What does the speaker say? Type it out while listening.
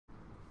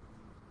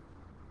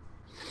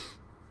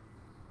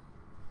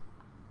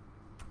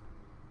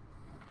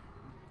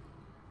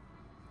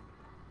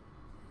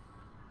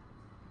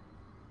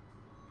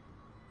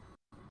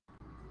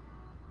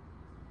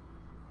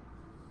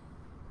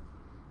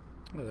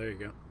Oh, there you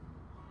go.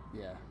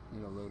 Yeah,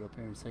 it'll load up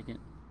here in a second.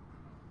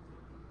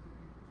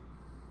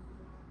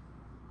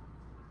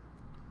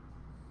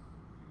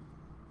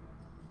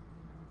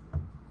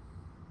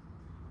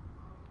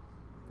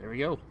 There we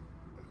go.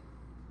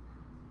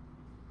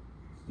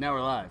 Now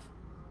we're live.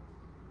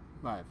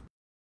 Live.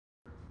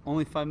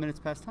 Only 5 minutes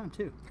past time,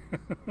 too.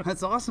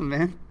 That's awesome,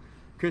 man.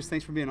 Chris,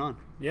 thanks for being on.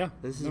 Yeah,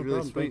 This is no really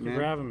problem. sweet, Thank man. you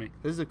for having me.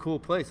 This is a cool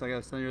place. Like I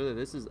was telling you earlier,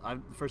 this is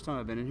the first time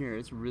I've been in here.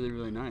 It's really,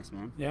 really nice,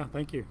 man. Yeah,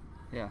 thank you.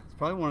 Yeah, it's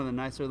probably one of the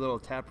nicer little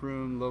tap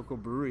room, local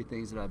brewery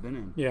things that I've been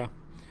in. Yeah,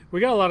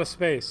 we got a lot of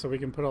space, so we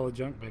can put all the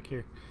junk back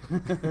here.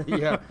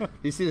 Yeah,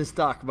 you see the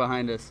stock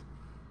behind us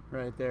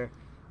right there.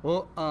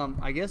 Well,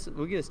 I guess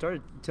we'll get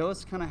started. Tell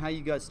us kind of how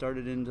you got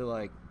started into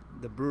like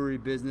the brewery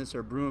business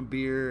or brewing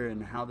beer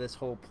and how this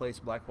whole place,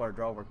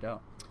 BlackWaterDraw, worked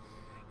out.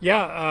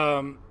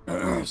 Yeah,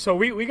 so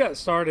we got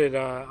started.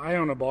 I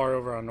own a bar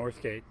over on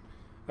Northgate.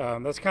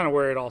 That's kind of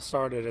where it all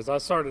started. Is I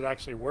started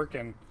actually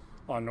working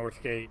on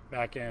Northgate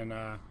back in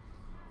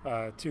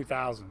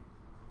 2000,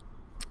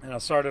 and I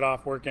started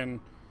off working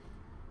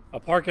a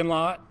parking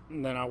lot,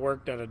 and then I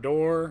worked at a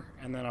door,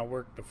 and then I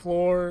worked the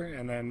floor,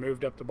 and then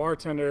moved up to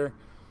bartender.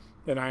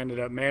 Then I ended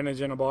up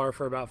managing a bar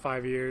for about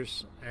 5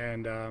 years,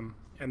 and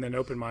then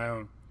opened my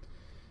own.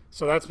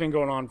 So that's been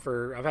going on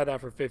I've had that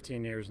for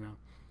 15 years now.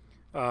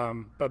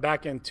 But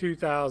back in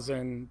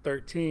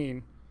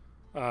 2013,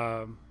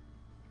 so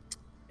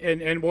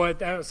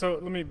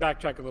let me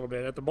backtrack a little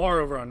bit. At the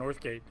bar over on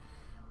Northgate,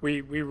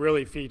 we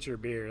really feature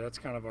beer. That's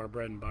kind of our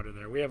bread and butter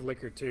there. We have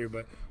liquor too,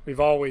 but we've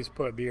always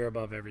put beer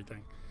above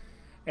everything.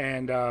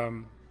 And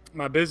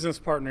my business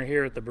partner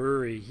here at the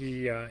brewery,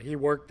 he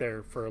worked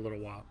there for a little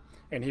while,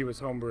 and he was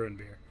homebrewing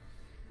beer.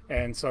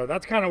 And so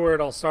that's kind of where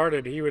it all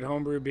started. He would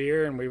homebrew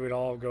beer, and we would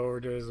all go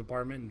over to his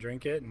apartment and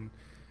drink it.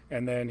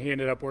 And then he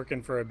ended up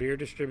working for a beer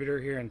distributor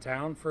here in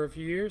town for a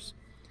few years.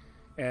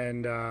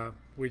 And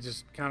we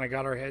just kind of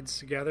got our heads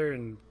together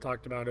and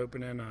talked about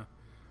opening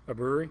a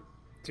brewery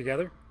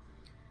together.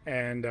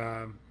 And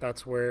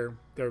that's where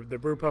the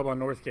brew pub on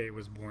Northgate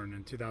was born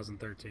in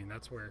 2013.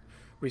 That's where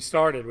we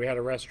started. We had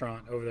a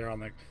restaurant over there on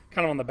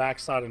the back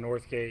side of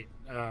Northgate.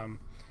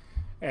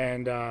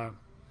 And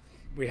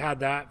we had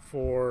that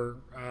for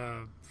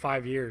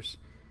 5 years.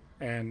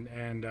 And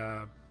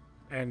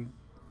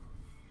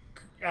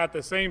at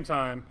the same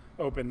time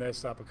opened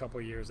this up a couple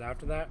of years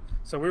after that.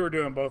 So we were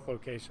doing both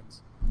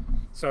locations.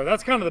 So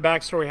that's kind of the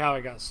backstory how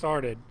I got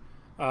started.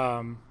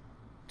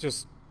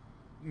 Just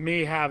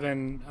me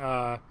having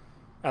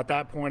at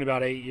that point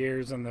about 8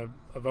 years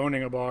of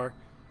owning a bar,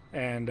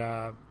 and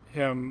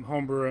him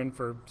homebrewing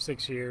for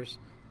 6 years,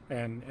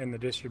 and the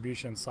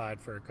distribution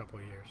side for a couple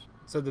of years.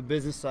 So the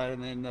business side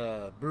and then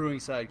the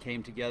brewing side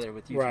came together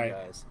with you two Right.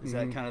 guys. Is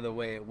that kind of the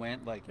way it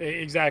went? Like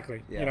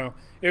Exactly. Yeah. You know,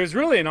 it was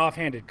really an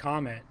offhanded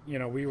comment. You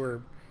know,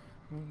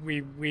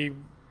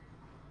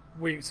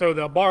 so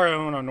the bar I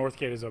own on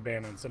Northgate is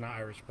O'Bannon's. It's an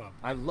Irish pub.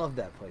 I love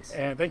that place.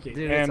 And thank you.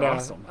 Dude, and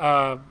it's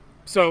awesome.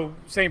 So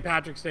St.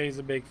 Patrick's Day is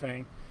a big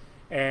thing,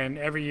 and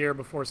every year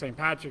before St.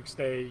 Patrick's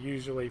Day,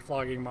 usually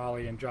Flogging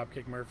Molly and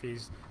Dropkick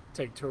Murphys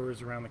take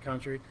tours around the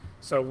country.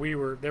 So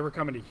they were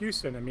coming to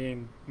Houston, and me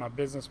and my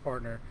business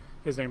partner,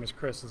 his name is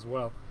Chris as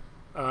well,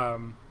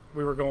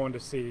 we were going to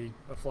see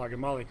a Flogging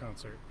Molly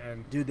concert.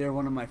 And Dude, they're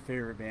one of my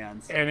favorite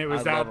bands. and it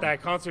was I love at 'em.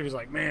 that concert, he's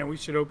like, man, we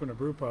should open a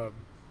brew pub.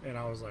 And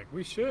I was like,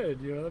 we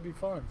should, that'd be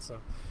fun. So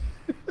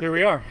here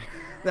we are.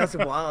 That's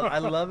wild. I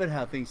love it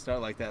how things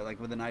start like that, like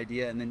with an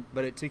idea, and then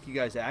but it took you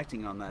guys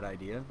acting on that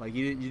idea. Like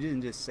you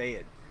didn't just say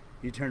it.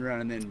 You turned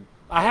around and then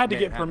I had to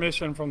made it get happen.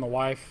 permission from the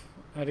wife.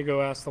 I had to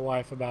go ask the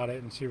wife about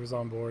it, and she was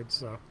on board.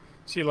 So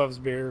she loves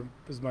beer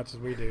as much as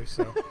we do.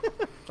 So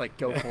Like,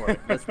 go for it.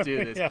 Let's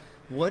do this. Yeah.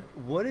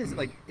 What is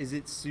like? Is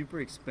it super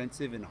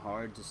expensive and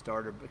hard to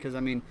start? Because I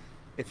mean,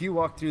 if you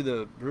walk through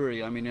the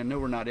brewery, I mean, I know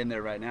we're not in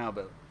there right now,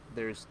 but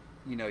there's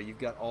you've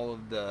got all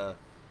of the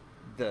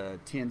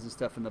tins and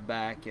stuff in the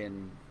back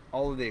and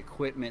all of the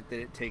equipment that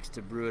it takes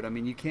to brew it. I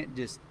mean, you can't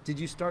just. Did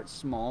you start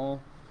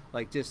small,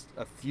 like just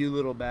a few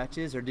little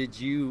batches, or did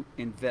you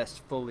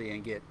invest fully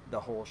and get the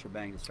whole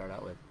shebang to start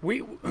out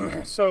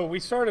with? So we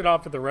started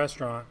off at the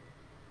restaurant,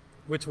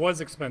 which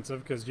was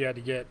expensive because you had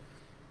to get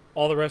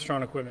all the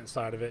restaurant equipment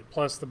side of it,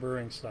 plus the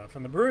brewing stuff.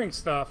 And the brewing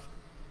stuff,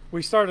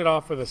 we started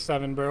off with a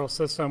 7-barrel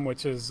system,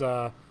 which is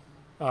a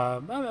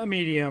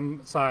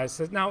medium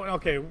size. Now,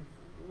 okay,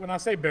 when I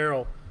say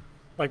barrel,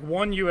 like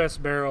one U.S.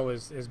 barrel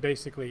is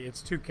basically,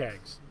 it's 2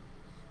 kegs.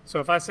 So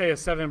if I say a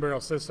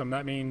 7-barrel system,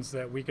 that means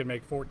that we could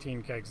make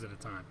 14 kegs at a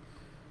time,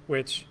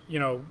 which,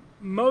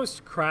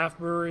 most craft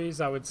breweries,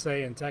 I would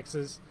say in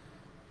Texas,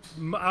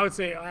 I would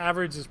say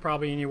average is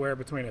probably anywhere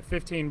between a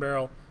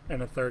 15-barrel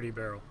and a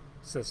 30-barrel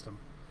system.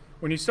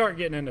 When you start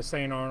getting into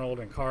St.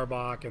 Arnold and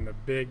Carbach and the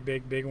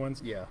big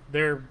ones, Yeah.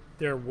 they're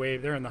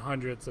in the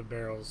hundreds of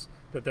barrels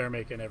that they're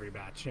making every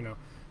batch,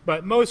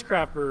 But most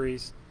craft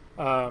breweries,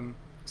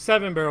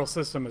 7-barrel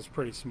system is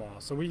pretty small.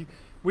 So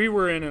we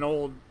were in an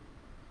old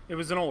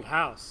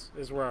house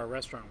is where our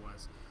restaurant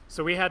was.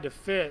 So we had to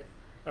fit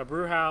a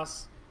brew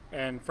house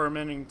and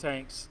fermenting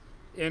tanks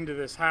into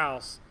this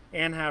house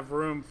and have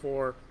room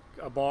for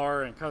a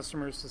bar and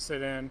customers to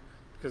sit in,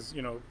 because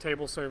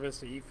table service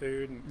to eat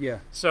food. And Yeah.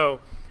 so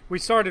we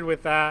started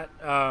with that.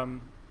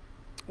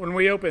 When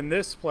we opened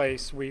this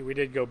place, we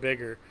did go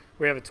bigger.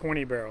 We have a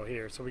 20 barrel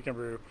here, so we can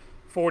brew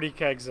 40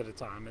 kegs at a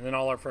time, and then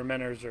all our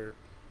fermenters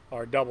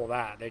are double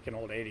that. They can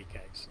hold 80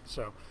 kegs.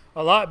 So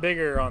a lot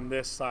bigger on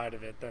this side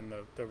of it than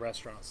the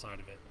restaurant side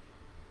of it.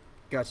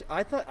 Gotcha.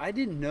 I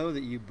didn't know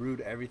that you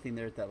brewed everything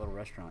there at that little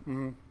restaurant.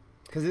 Mm-hmm.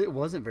 Because it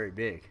wasn't very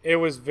big. It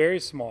was very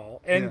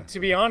small. And Yeah. to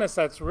be honest,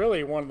 that's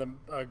really one of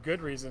the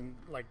good reason,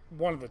 like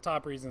one of the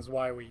top reasons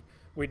why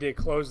we did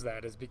close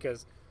that, is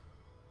because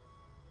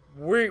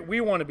we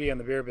want to be in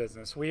the beer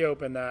business. We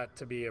opened that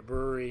to be a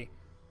brewery,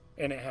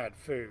 and it had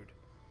food.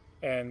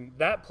 And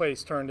that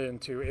place turned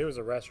into, it was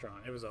a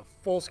restaurant. It was a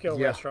full-scale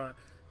restaurant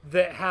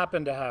that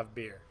happened to have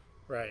beer,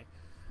 right?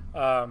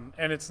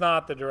 And it's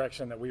not the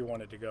direction that we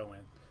wanted to go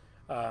in.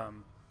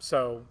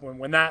 So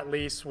when that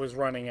lease was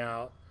running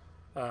out,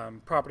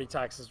 property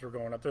taxes were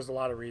going up. There's a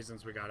lot of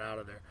reasons we got out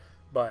of there.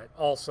 But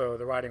also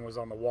the writing was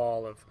on the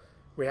wall of,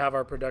 we have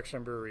our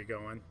production brewery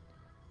going.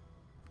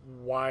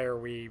 Why are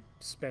we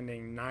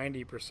spending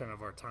 90%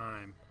 of our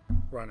time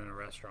running a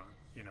restaurant,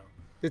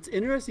 It's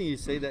interesting you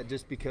say that,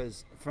 just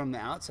because from the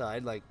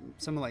outside, like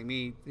someone like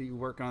me, you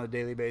work on a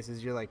daily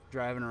basis, you're like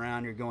driving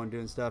around, you're going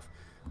doing stuff,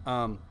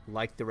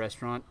 like the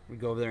restaurant. We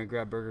go over there and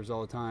grab burgers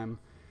all the time.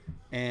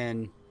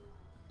 And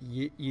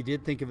you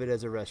did think of it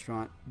as a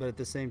restaurant, but at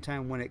the same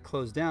time, when it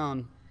closed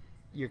down,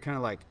 you're kind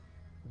of like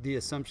the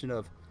assumption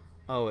of,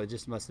 oh, it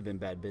just must have been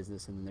bad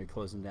business and then they're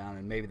closing down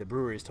and maybe the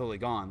brewery is totally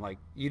gone. Like,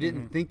 you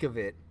didn't think of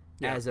it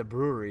as a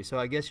brewery. So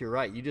I guess you're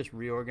right. You just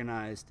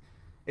reorganized.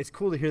 It's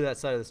cool to hear that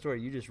side of the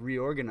story. You just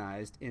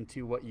reorganized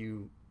into what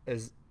you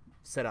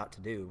set out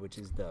to do, which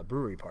is the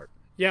brewery part.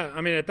 Yeah,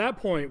 I mean, at that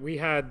point, we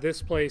had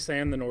this place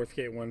and the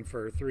Northgate one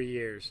for 3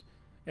 years.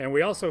 And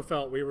we also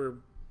felt we were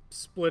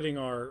splitting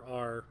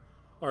our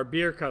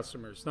beer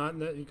customers, not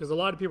because a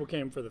lot of people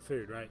came for the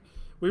food, right?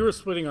 We were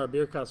splitting our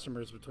beer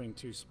customers between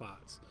two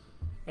spots.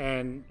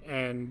 And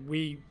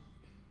we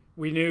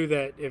knew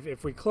that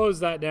if we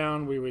closed that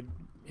down, we would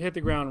hit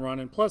the ground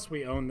running. Plus,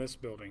 we own this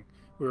building.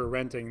 We were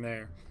renting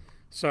there.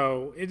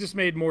 So it just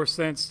made more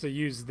sense to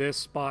use this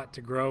spot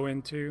to grow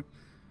into.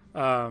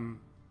 And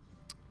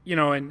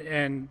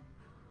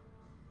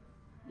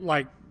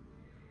like,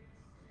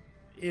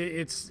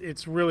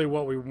 it's really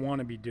what we want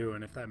to be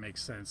doing, if that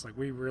makes sense. Like,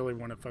 we really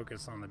want to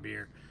focus on the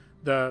beer.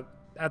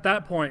 At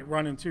that point,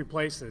 running two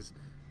places,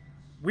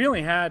 we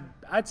only had,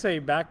 I'd say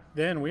back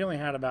then, we only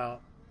had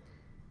about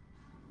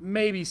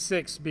maybe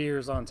 6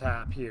 beers on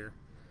tap here.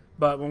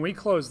 But when we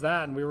closed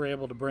that and we were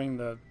able to bring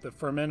the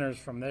fermenters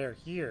from there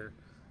here,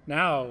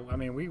 now, I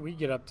mean, we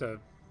get up to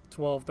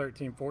 12,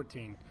 13,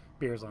 14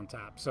 beers on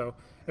tap. So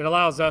it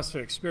allows us to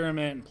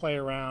experiment and play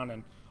around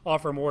and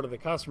offer more to the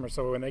customer,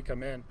 so when they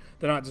come in,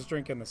 they're not just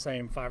drinking the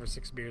same 5 or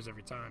 6 beers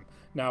every time.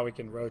 Now we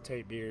can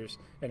rotate beers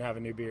and have a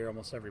new beer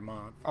almost every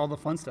month. All the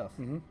fun stuff.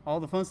 Mm-hmm. All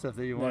the fun stuff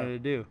that you wanted to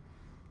do.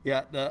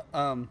 Yeah.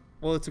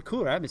 Well, it's a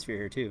cooler atmosphere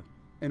here too.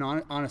 And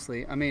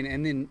honestly, I mean,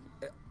 and then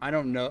I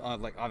don't know,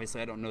 like,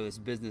 obviously I don't know this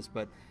business,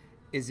 but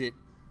is it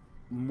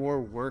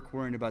more work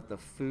worrying about the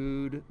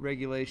food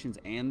regulations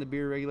and the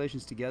beer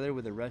regulations together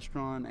with a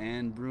restaurant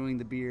and brewing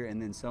the beer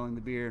and then selling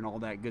the beer and all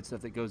that good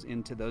stuff that goes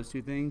into those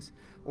two things?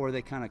 Or are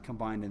they kind of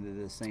combined into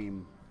the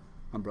same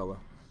umbrella?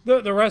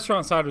 The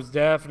restaurant side was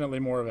definitely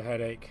more of a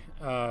headache.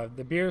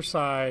 The beer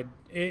side,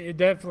 it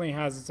definitely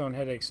has its own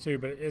headaches too.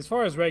 But as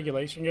far as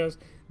regulation goes,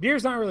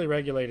 beer's not really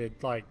regulated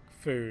like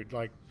food.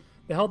 Like,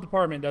 the health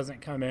department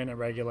doesn't come in and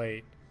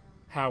regulate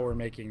how we're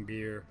making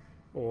beer,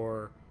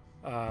 or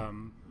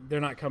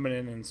they're not coming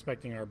in and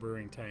inspecting our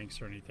brewing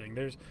tanks or anything.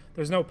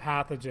 There's no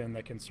pathogen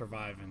that can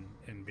survive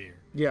in beer.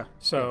 Yeah.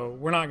 So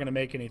we're not going to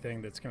make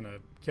anything that's going to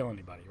kill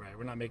anybody, right?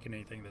 We're not making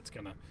anything that's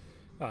going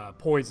to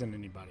poison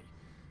anybody.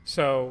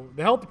 So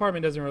the health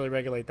department doesn't really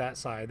regulate that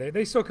side.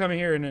 They still come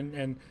here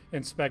and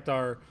inspect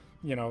our,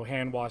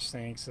 hand wash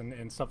sinks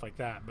and stuff like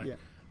that. But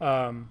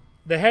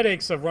the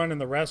headaches of running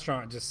the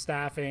restaurant, just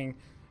staffing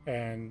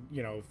and,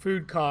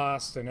 food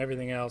costs and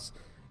everything else,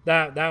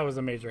 that was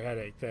a major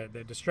headache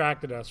that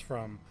distracted us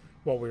from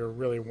what we were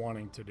really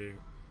wanting to do.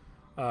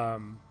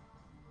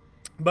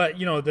 But,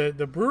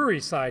 the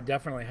brewery side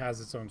definitely has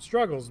its own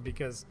struggles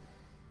because,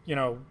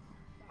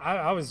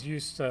 I was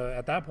used to,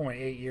 at that point,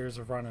 8 years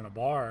of running a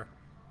bar,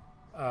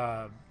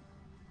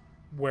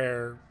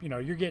 where,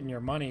 you're getting your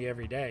money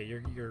every day.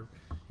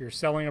 You're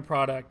selling a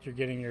product, you're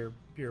getting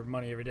your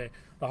money every day.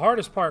 The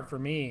hardest part for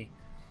me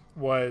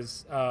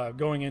was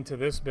going into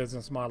this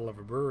business model of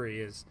a brewery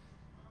is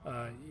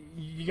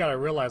you got to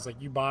realize,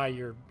 like, you buy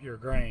your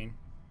grain,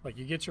 like,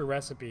 you get your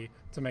recipe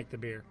to make the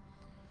beer,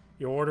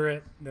 you order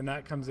it, then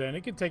that comes in.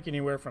 It could take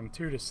anywhere from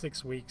 2 to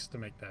 6 weeks to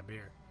make that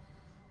beer.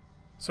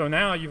 So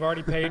now you've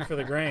already paid for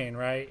the grain,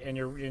 right?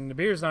 And the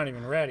beer's not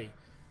even ready.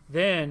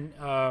 Then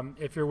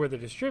if you're with a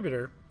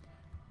distributor,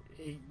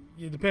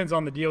 it depends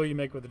on the deal you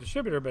make with the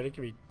distributor, but it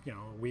could be,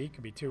 a week,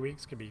 could be 2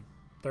 weeks, could be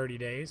 30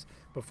 days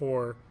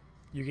before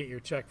you get your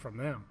check from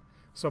them.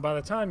 So by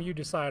the time you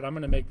decide I'm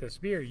going to make this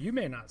beer, you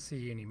may not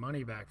see any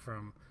money back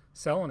from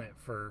selling it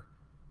for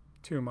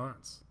 2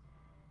 months,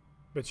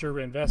 but you're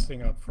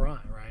investing up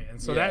front, right?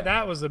 And so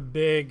that was a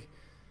big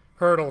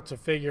hurdle to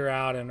figure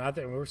out, and I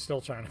think we're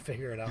still trying to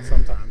figure it out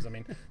sometimes. I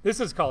mean, this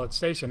is College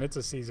Station. It's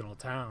a seasonal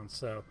town,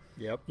 so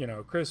you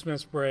know,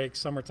 Christmas break,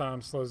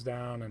 summertime slows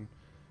down, and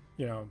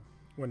you know,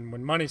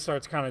 when money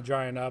starts kind of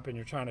drying up and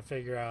you're trying to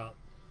figure out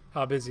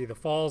how busy the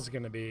fall is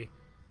going to be,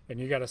 and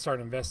you got to start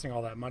investing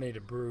all that money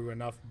to brew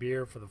enough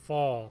beer for the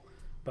fall,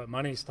 but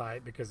money's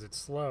tight because it's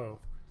slow,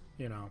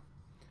 you know.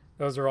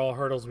 Those are all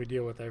hurdles we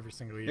deal with every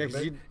single year.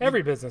 But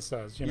every business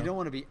does. You know? Don't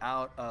want to be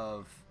out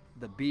of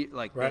the beat,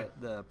 like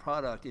the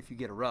product, if you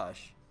get a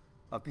rush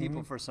of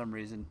people for some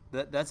reason.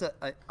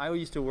 I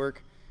used to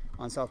work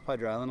on South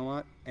Padre Island a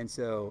lot, and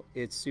so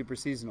it's super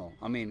seasonal.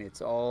 I mean,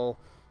 it's all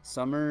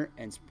summer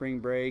and spring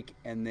break,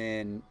 and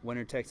then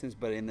winter Texans.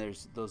 But in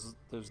there's those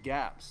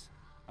gaps.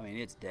 I mean,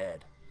 it's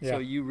dead. Yeah. So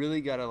you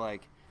really got to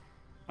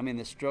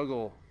the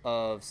struggle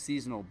of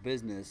seasonal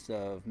business,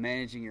 of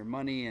managing your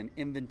money and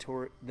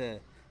inventory,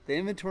 the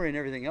inventory and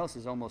everything else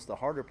is almost the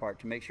harder part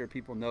to make sure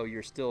people know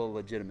you're still a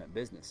legitimate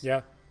business.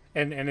 Yeah.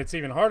 And it's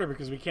even harder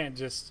because we can't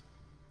just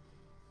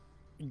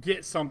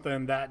get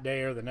something that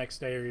day or the next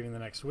day or even the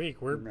next week.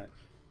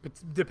 But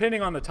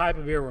depending on the type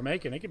of beer we're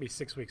making, it could be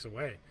 6 weeks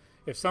away.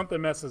 If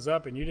something messes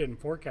up and you didn't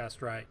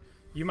forecast right,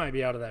 you might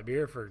be out of that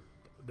beer for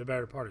the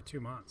better part of 2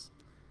 months.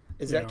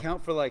 Does that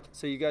count for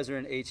so you guys are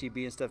in HEB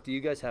and stuff. Do you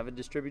guys have a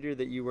distributor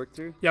that you work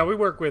through? Yeah, we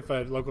work with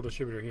a local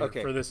distributor here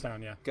for this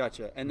town, yeah.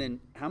 Gotcha. And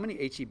then how many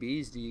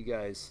HEBs do you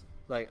guys,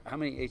 how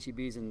many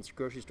HEBs and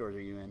grocery stores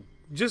are you in?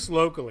 Just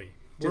locally.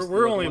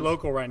 We're only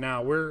local right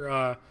now.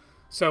 We're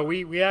so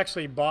we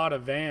actually bought a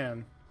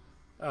van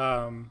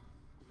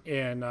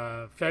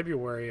in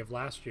February of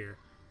last year,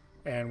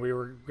 and we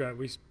were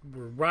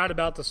right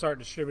about to start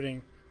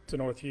distributing to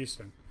North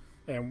Houston,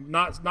 and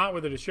not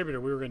with a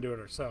distributor. We were going to do it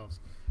ourselves.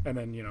 And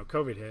then,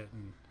 COVID hit,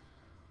 and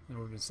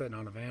we've been sitting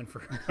on a van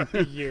for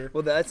a year.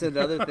 Well, that's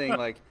another thing,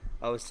 I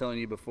was telling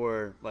you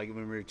before, when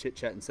we were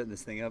chit-chatting, setting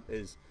this thing up,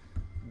 is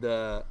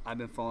I've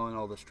been following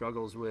all the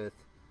struggles with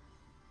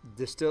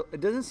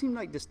it doesn't seem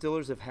like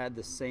distillers have had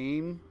the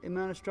same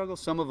amount of struggles.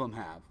 Some of them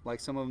have,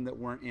 some of them that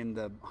weren't in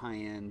the high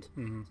end,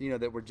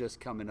 that were just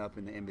coming up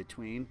in the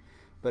in-between.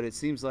 But it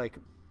seems like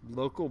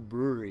local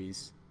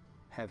breweries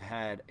have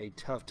had a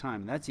tough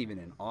time. That's even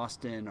in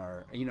Austin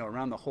or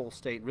around the whole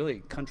state, really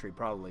country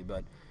probably.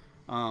 But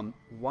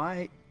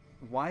why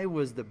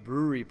was the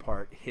brewery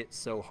part hit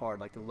so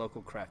hard, like the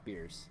local craft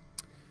beers?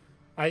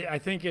 I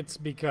think it's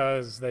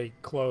because they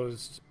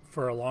closed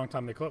for a long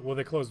time. They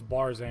closed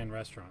bars and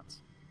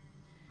restaurants,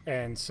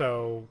 and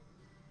so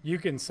you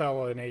can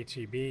sell in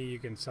HEB, you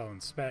can sell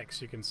in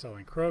Specs, you can sell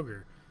in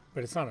Kroger,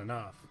 but it's not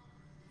enough.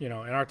 And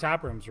our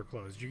tap rooms were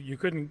closed. You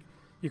couldn't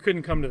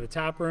come to the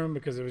tap room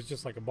because it was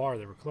just like a bar.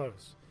 They were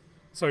closed.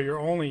 So your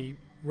only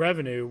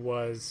revenue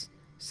was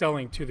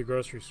selling to the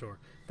grocery store.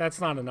 That's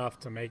not enough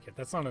to make it.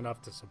 That's not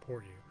enough to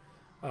support you.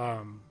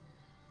 I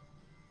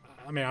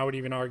would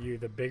even argue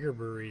the bigger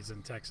breweries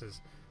in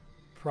Texas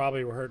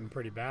probably were hurting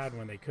pretty bad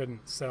when they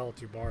couldn't sell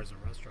to bars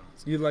and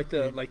restaurants. You like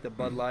the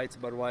Bud Lights,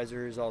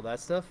 Budweisers, all that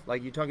stuff?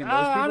 You talking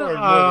those people?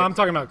 I'm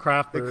talking about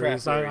craft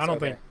breweries. I don't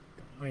think.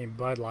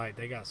 Bud Light,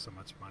 they got so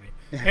much money.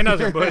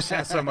 Anheuser-Busch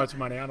has so much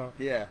money. I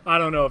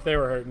don't know if they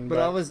were hurting.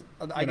 But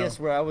I guess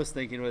where I was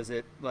thinking was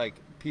it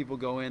people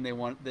go in,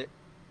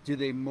 do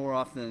they more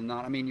often than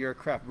not? You're a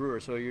craft brewer,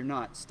 so you're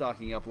not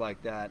stocking up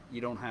like that.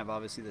 You don't have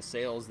obviously the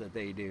sales that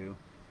they do.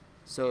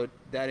 So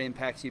that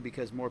impacts you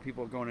because more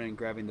people are going in and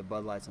grabbing the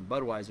Bud Lights and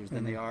Budweisers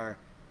than they are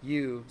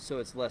you. So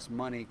it's less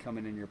money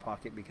coming in your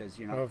pocket because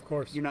you're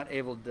not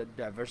able to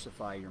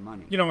diversify your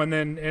money. And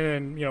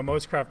then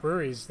most craft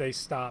breweries, they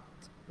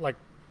stopped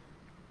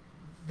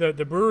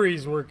The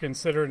breweries were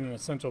considered an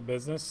essential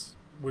business.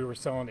 We were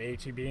selling to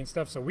HEB and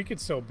stuff, so we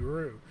could still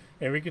brew,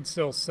 and we could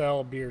still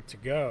sell beer to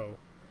go.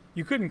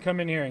 You couldn't come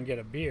in here and get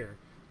a beer,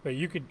 but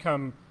you could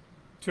come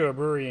to a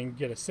brewery and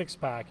get a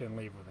 6-pack and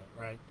leave with it,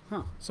 right?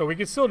 Huh. So we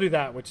could still do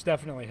that, which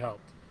definitely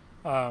helped.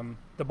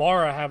 The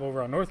bar I have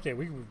over on Northgate,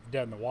 we were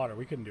dead in the water.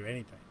 We couldn't do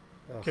anything.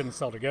 Ugh. Couldn't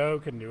sell to go,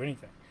 couldn't do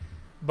anything.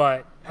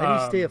 But how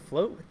do you stay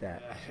afloat with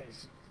that?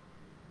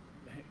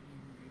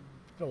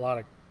 A lot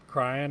of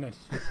crying and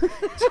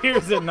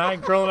tears at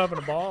night, curling up in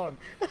a ball, and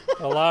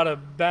a lot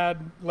of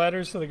bad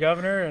letters to the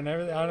governor and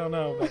everything. I don't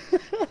know, but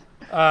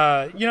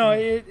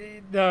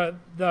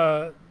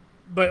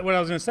but what I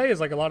was going to say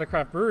is a lot of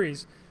craft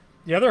breweries.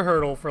 The other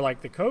hurdle for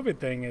the COVID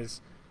thing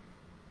is,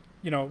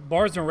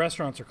 bars and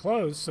restaurants are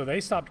closed, so they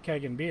stopped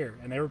kegging beer,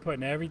 and they were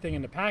putting everything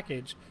in the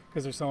package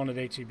because they're selling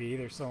at HEB,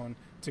 they're selling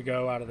to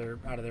go out of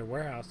their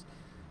warehouse.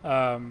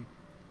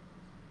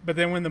 But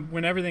then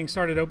when everything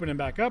started opening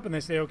back up and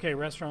they say, okay,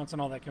 restaurants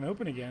and all that can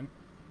open again,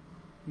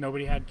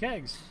 nobody had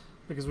kegs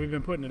because we've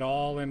been putting it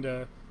all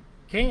into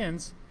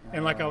cans.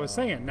 And like I was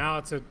saying, now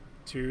it's a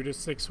 2 to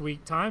 6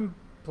 week time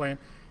plan.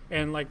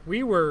 And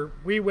we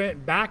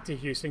went back to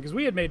Houston because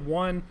we had made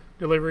one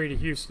delivery to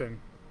Houston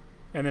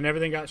and then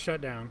everything got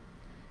shut down.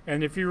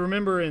 And if you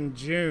remember, in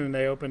June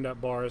they opened up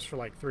bars for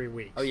like 3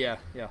 weeks. Oh yeah,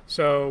 yeah.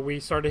 So we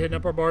started hitting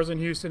up our bars in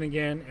Houston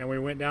again, and we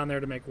went down there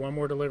to make one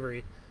more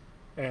delivery.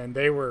 And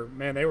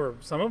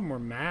some of them were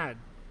mad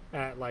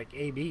at like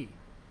AB,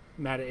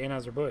 mad at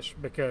Anheuser-Busch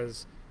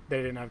because they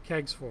didn't have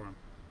kegs for them.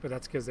 But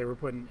that's because they were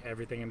putting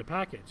everything in the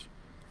package.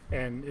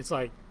 And it's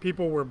like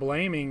people were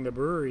blaming the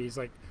breweries,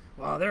 like,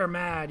 well, they're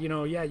mad,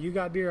 yeah, you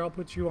got beer, I'll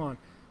put you on.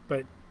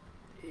 But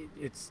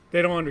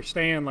they don't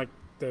understand like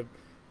the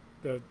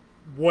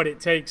what it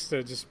takes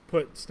to just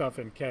put stuff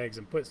in kegs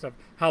and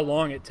how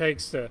long it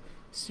takes to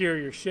steer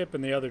your ship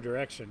in the other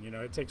direction.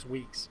 It takes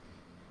weeks.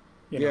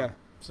 Yeah.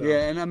 So.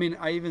 Yeah, and I mean,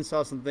 I even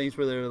saw some things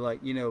where they're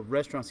like,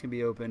 restaurants can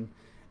be open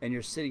and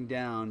you're sitting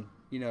down,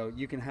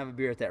 you can have a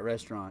beer at that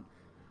restaurant,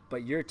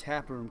 but your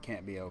tap room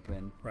can't be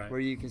open where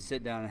you can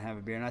sit down and have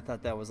a beer. And I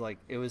thought that was like,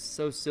 it was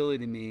so silly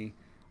to me.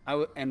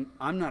 And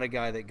I'm not a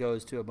guy that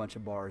goes to a bunch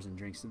of bars and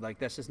drinks. Like,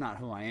 that's just not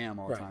who I am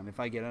all the time. If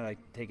I get it, I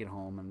take it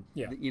home. And,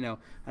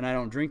 and I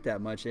don't drink that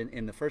much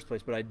in the first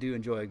place, but I do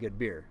enjoy a good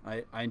beer.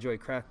 I enjoy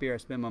craft beer. I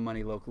spend my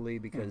money locally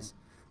because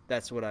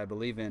that's what I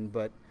believe in.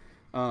 But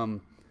I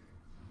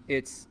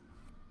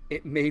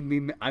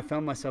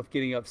found myself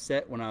getting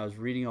upset when I was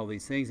reading all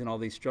these things and all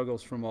these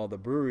struggles from all the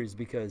breweries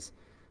because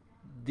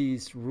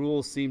these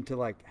rules seemed to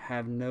like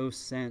have no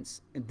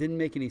sense. It didn't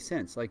make any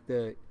sense. Like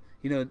they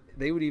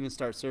would even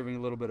start serving a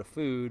little bit of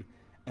food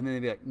and then they'd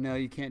be like, no,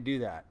 you can't do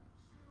that.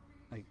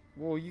 Like,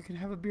 well, you can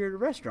have a beer at a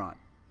restaurant.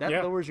 That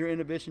lowers your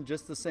inhibition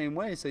just the same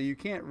way. So you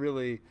can't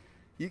really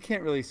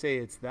say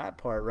it's that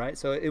part, right?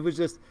 So it was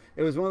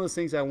one of those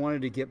things I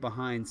wanted to get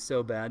behind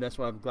so bad. That's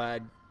why I'm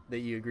glad that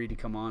you agreed to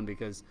come on,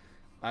 because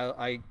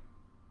there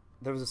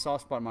was a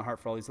soft spot in my heart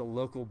for all these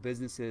local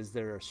businesses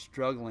that are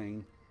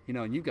struggling,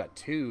 and you've got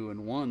two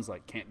and one's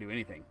like can't do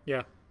anything.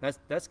 Yeah.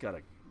 That's got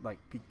to like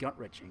be gut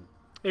wrenching.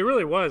 It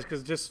really was,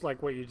 because just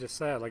like what you just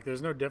said, like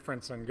there's no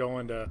difference in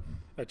going to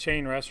a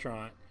chain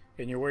restaurant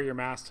and you wear your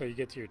mask till you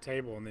get to your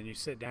table and then you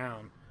sit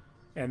down,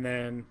 and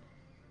then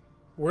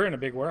we're in a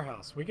big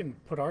warehouse. We can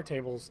put our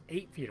tables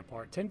 8 feet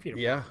apart, 10 feet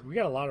apart. Yeah. We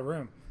got a lot of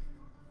room,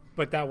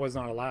 but that was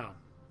not allowed,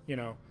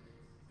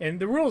 And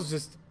the rules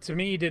just, to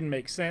me, didn't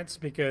make sense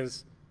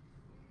because,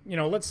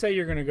 let's say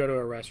you're going to go to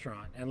a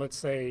restaurant, and let's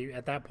say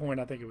at that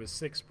point, I think it was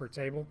 6 per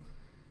table.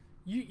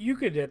 You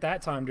could, at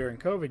that time during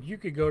COVID, you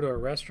could go to a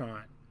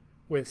restaurant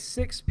with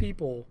 6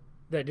 people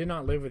that did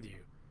not live with you.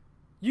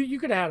 You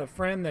could have had a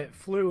friend that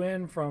flew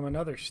in from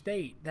another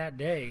state that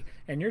day,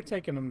 and you're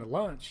taking them to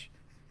lunch.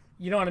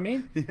 You know what I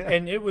mean? Yeah.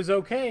 And it was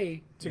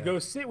okay to go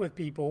sit with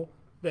people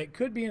that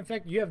could be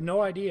infected. You have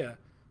no idea.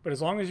 But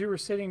as long as you were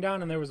sitting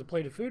down and there was a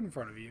plate of food in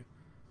front of you,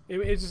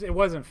 it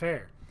wasn't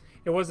fair.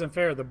 It wasn't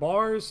fair. The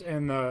bars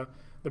and the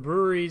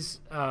breweries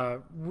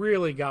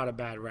really got a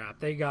bad rap.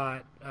 They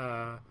got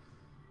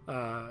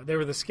they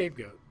were the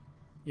scapegoat,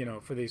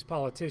 for these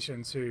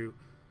politicians who,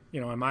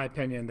 in my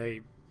opinion,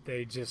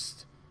 they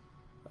just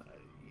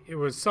it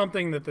was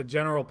something that the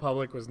general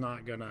public was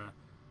not gonna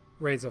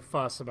raise a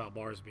fuss about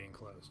bars being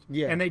closed.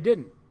 Yeah, and they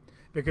didn't,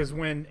 because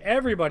when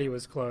everybody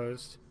was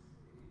closed,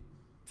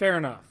 fair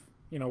enough.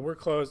 We're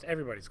closed.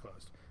 Everybody's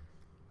closed.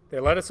 They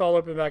let us all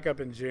open back up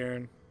in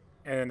June,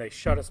 and then they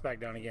shut us back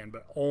down again,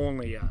 but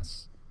only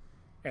us.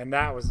 And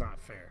that was not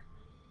fair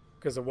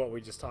because of what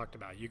we just talked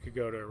about. You could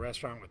go to a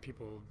restaurant with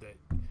people that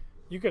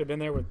you could have been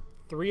there with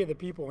 3 of the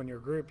people in your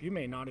group you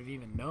may not have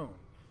even known.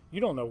 You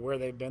don't know where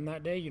they've been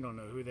that day. You don't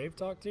know who they've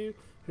talked to,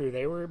 who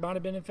they might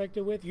have been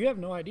infected with. You have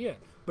no idea.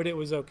 But it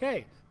was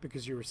okay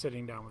because you were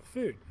sitting down with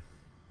food.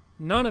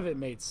 None of it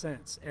made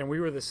sense. And we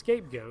were the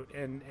scapegoat.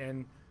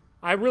 And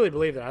I really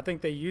believe that. I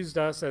think they used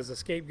us as a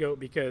scapegoat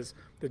because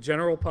the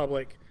general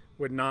public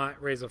would not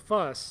raise a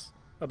fuss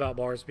about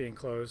bars being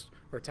closed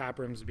or tap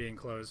rooms being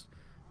closed.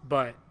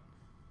 But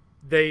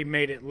they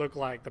made it look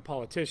like, the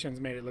politicians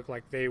made it look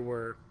like they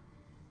were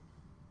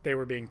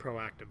being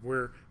proactive.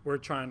 We're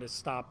trying to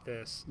stop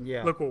this.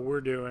 Yeah. Look what we're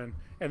doing.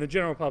 And the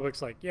general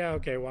public's like, yeah,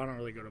 okay, well, I don't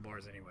really go to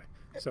bars anyway.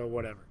 So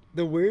whatever.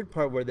 The weird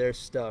part where they're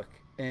stuck,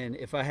 and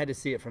if I had to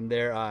see it from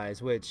their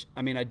eyes, which,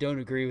 I mean, I don't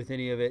agree with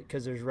any of it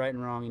because there's right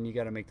and wrong and you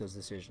got to make those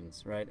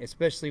decisions, right?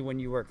 Especially when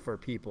you work for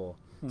people.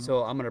 Mm-hmm.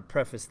 So I'm going to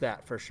preface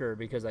that for sure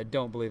because I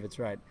don't believe it's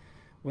right.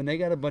 When they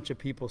got a bunch of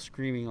people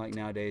screaming like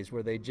nowadays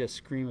where they just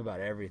scream about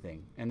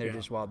everything and they're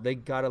just wild, they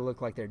got to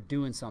look like they're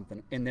doing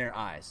something in their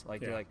eyes.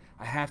 Like they're like,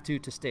 I have to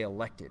stay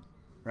elected,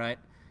 right?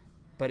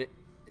 But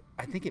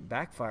I think it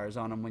backfires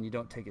on them when you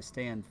don't take a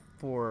stand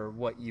for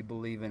what you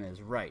believe in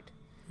is right.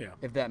 Yeah.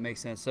 If that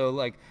makes sense. So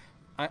like,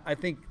 I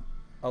think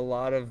a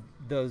lot of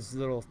those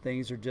little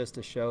things are just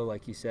a show,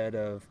 like you said,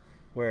 of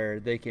where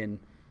they can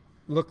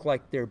look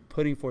like they're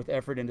putting forth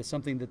effort into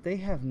something that they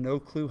have no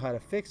clue how to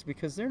fix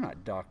because they're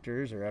not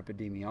doctors or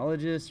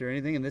epidemiologists or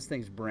anything, and this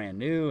thing's brand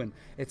new and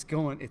it's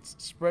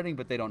spreading,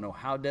 but they don't know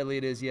how deadly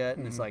it is yet.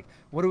 And it's like,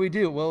 what do we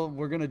do? Well,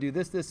 we're going to do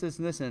this, this, this,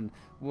 and this, and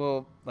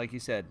well, like you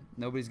said,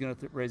 nobody's going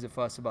to raise a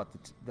fuss about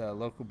the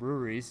local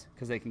breweries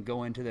because they can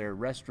go into their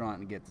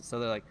restaurant and get this. So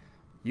they're like,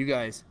 you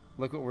guys,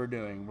 look what we're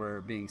doing.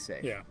 We're being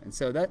safe. Yeah. And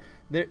so that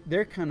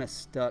they're kind of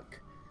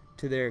stuck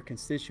to their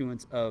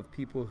constituents of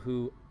people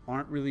who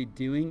aren't really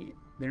doing,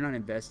 they're not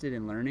invested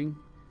in learning.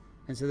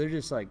 And so they're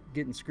just like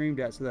getting screamed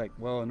at. So they're like,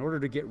 well, in order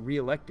to get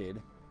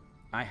reelected,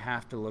 I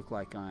have to look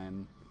like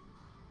I'm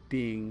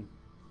being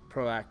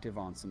proactive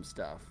on some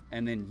stuff.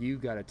 And then you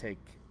got to take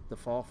the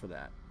fall for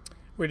that.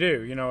 We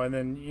do,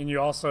 and you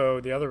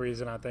also, the other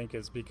reason I think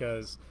is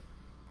because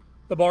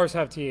the bars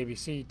have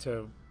TABC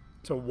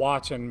to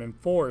watch and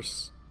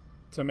enforce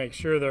to make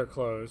sure they're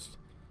closed.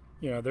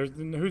 There's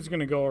who's going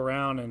to go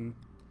around and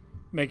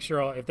make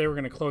sure if they were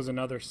going to close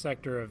another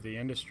sector of the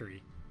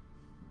industry,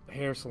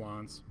 hair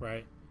salons,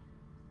 right?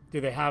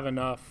 Do they have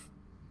enough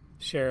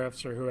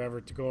sheriffs or whoever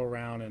to go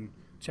around and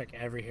check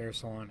every hair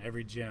salon,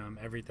 every gym,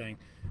 everything?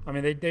 I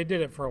mean, they did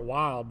it for a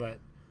while, but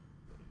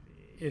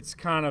it's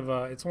kind of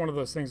it's one of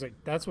those things like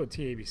that's what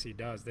TABC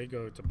does. They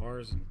go to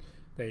bars and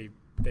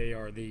they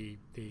are the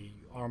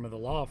arm of the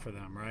law for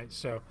them, right?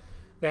 So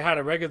they had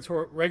a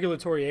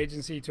regulatory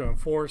agency to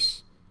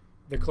enforce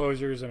the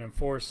closures and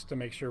enforce to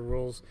make sure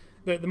rules.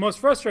 The most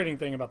frustrating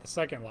thing about the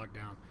second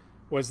lockdown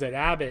was that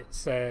Abbott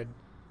said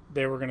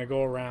they were going to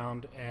go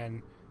around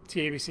and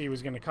TABC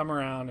was going to come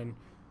around and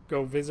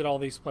go visit all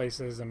these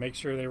places and make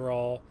sure they were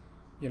all,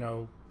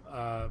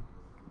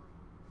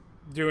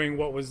 doing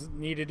what was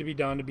needed to be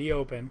done to be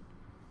open.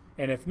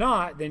 And if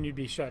not, then you'd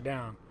be shut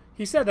down.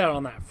 He said that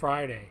on that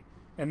Friday.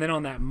 And then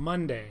on that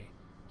Monday,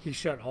 he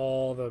shut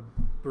all the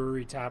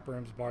brewery, tap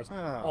rooms, bars,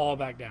 all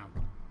back down.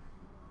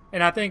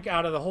 And I think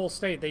out of the whole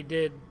state, they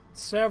did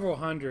several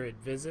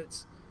hundred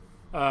visits.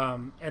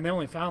 And they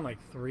only found like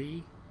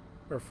 3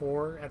 or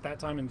 4 at that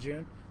time in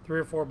June.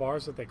 3 or 4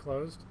 bars that they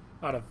closed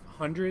out of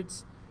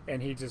hundreds.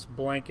 And he just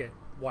blanket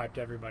wiped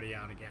everybody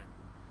out again.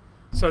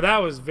 So that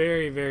was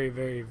very, very,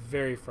 very,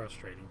 very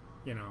frustrating.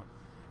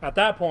 At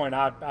that point,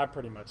 I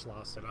pretty much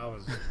lost it. I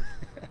was,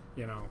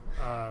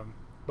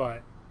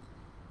 but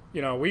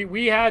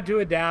we had to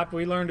adapt.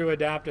 We learned to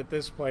adapt at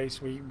this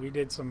place. We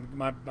did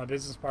my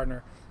business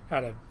partner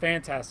had a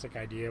fantastic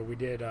idea. We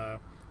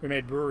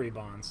made brewery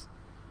bonds.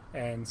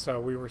 And so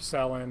we were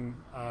selling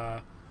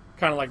kind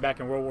of like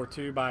back in World War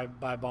II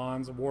by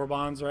bonds, war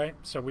bonds, right?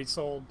 So we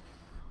sold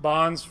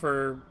bonds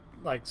for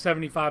like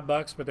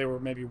 $75, but they were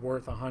maybe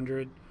worth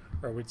 $100,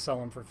 or we'd sell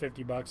them for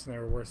 $50 and they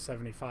were worth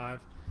 $75.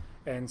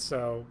 And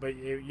so, but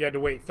you had to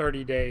wait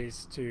 30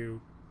 days to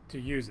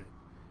use it.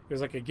 It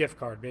was like a gift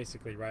card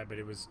basically, right? But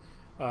it was,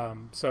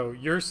 so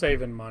you're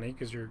saving money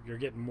because you're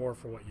getting more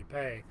for what you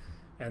pay.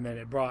 And then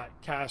it brought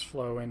cash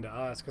flow into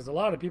us because a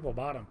lot of people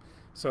bought them.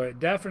 So it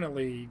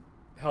definitely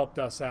helped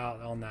us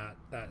out on that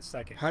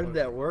second. How did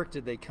that work?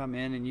 Did they come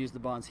in and use the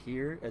bonds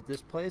here at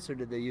this place, or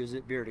did they use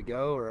it beer to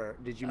go, or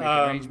did you make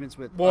arrangements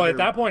with at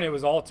that point it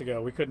was all to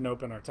go. We couldn't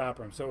open our tap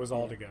room, so it was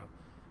all to go.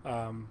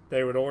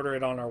 They would order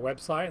it on our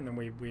website, and then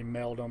we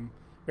mailed them.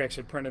 We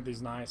actually printed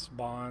these nice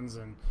bonds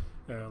and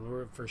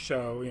for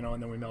show,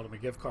 and then we mailed them a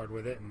gift card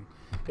with it, and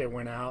it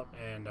went out,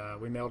 and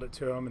we mailed it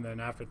to them, and then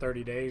after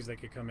 30 days they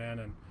could come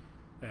in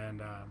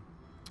and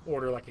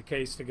order like a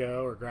case to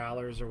go or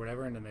growlers or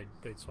whatever, and then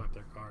they'd swipe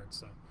their cards.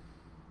 So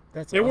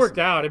that's it awesome. worked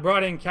out. It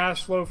brought in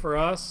cash flow for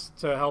us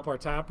to help our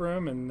tap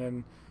room, and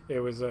then it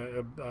was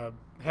a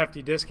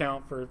hefty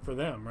discount for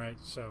them, right?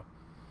 So,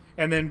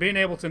 and then being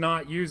able to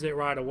not use it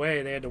right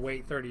away, they had to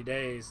wait 30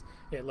 days.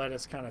 It let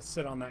us kind of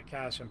sit on that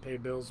cash and pay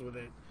bills with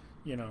it,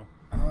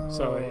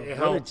 So it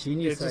helped. What a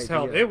genius it just idea.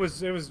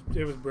 helped.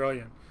 It was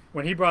brilliant.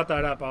 When he brought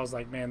that up, I was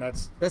like, man,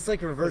 that's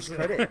like reverse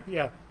credit.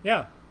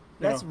 yeah.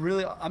 That's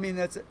really,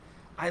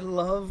 I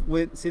love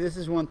this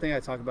is one thing I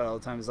talk about all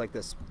the time is like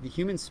this, the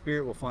human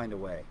spirit will find a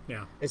way.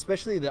 Yeah.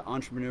 Especially the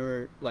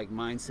entrepreneur like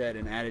mindset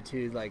and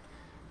attitude. Like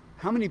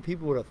how many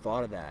people would have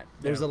thought of that?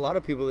 There's a lot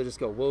of people that just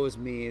go, woe is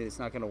me, it's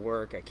not going to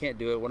work, I can't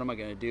do it, what am I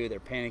going to do? They're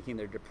panicking,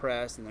 they're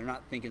depressed, and they're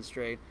not thinking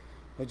straight.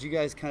 But you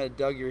guys kind of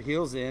dug your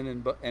heels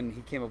in, and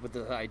he came up with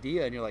the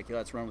idea, and you're like, yeah,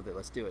 let's run with it,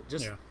 let's do it.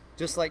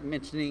 Just like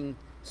mentioning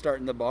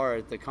starting the bar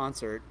at the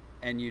concert,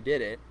 and you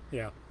did it.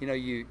 Yeah.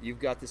 You've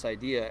got this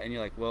idea, and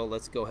you're like, well,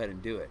 let's go ahead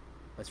and do it.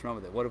 Let's run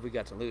with it. What have we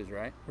got to lose,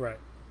 right? Right.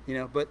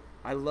 But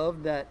I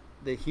love that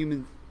the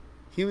human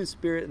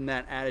spirit and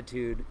that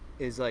attitude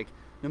is like,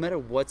 no matter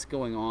what's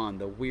going on,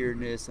 the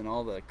weirdness and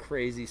all the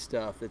crazy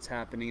stuff that's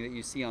happening that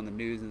you see on the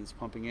news and it's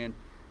pumping in,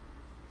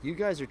 you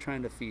guys are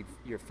trying to feed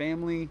your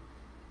family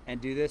and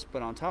do this,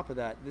 but on top of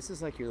that, this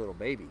is like your little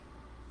baby.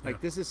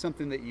 Like this is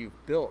something that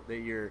you've built, that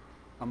you're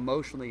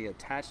emotionally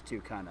attached to,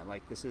 kind of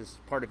like this is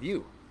part of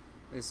you.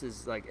 This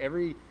is like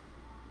every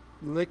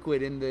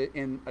liquid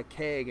in a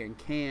keg and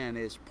can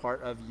is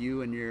part of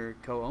you and your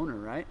co-owner,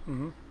 right?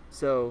 Mm-hmm.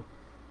 So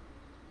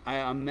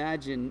I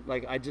imagine,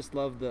 like, I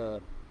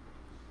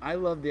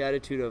love the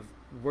attitude of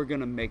we're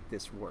gonna make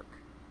this work.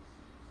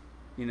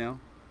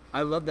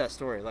 I love that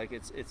story. Like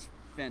it's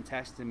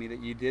fantastic to me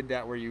that you did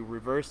that, where you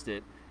reversed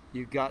it.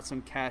 You got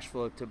some cash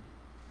flow to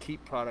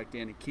keep product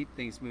in and keep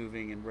things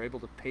moving, and were able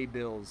to pay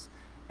bills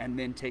and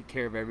then take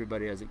care of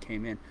everybody as it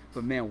came in.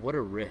 But man, what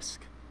a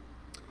risk.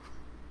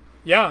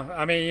 Yeah,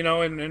 I mean,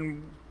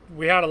 and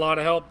we had a lot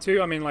of help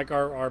too. I mean, like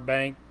our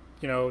bank,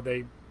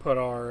 they put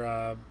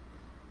our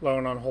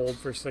loan on hold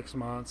for 6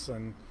 months,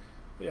 and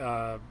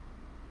our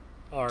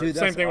Dude,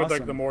 same that's thing with like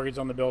awesome. the mortgage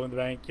on the building, the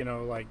bank. You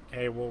know, like,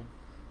 hey, we'll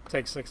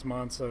take 6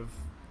 months of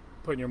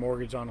putting your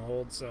mortgage on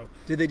hold. So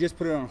Did they just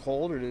put it on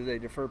hold, or did they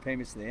defer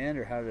payments to the end,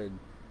 or how did,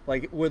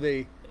 like, were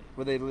they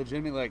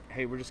legitimately like,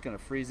 hey, we're just gonna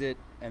freeze it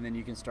and then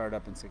you can start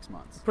up in 6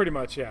 months? pretty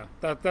much, yeah.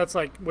 That's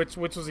like which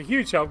was a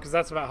huge help because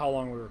that's about how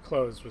long we were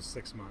closed, was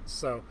 6 months.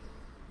 So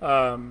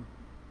um,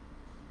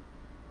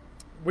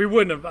 we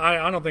wouldn't have.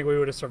 I don't think we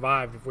would have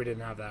survived if we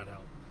didn't have that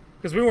help,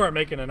 because we weren't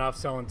making enough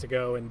selling to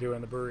go and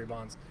doing the brewery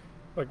bonds.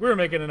 Like, we were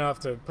making enough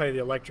to pay the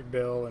electric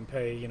bill and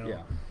pay,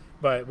 Yeah.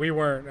 but we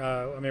weren't.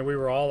 I mean, we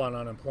were all on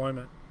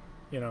unemployment.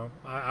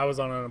 I was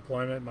on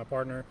unemployment. My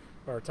partner,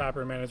 our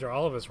taproom manager,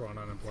 all of us were on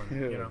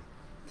unemployment.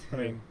 I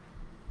mean,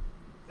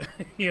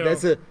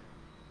 That's a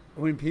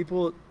when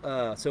people.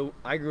 So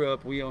I grew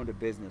up. We owned a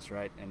business,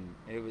 right? And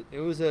it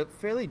was a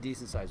fairly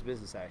decent sized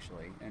business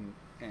actually. And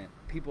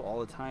people all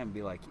the time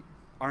be like,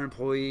 our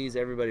employees,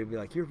 everybody would be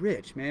like, "You're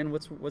rich, man.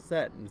 What's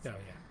that?" And oh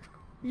yeah,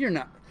 you're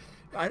not.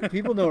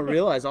 People don't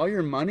realize all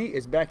your money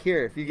is back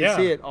here. If you can Yeah.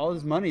 see it, all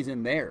his money's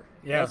in there.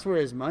 Yeah. That's where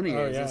his money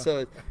Oh, is. yeah. And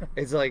so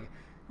it's like,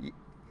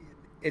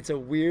 it's a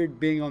weird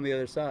being on the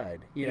other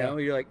side. You Yeah. know,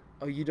 you're like,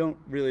 oh, you don't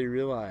really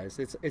realize.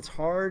 It's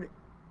hard.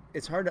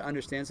 It's hard to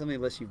understand something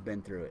unless you've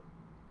been through it.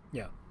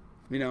 yeah,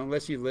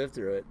 Unless you live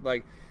through it.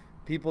 Like,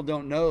 people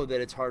don't know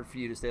that it's hard for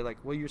you to stay like,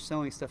 well, you're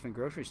selling stuff in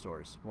grocery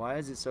stores. Why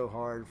is it so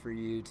hard for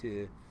you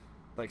to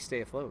like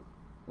stay afloat?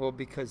 Well,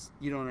 because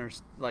you don't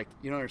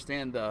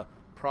understand the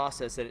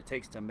process that it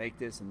takes to make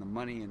this and the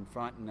money in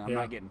front, and I'm Yeah.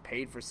 not getting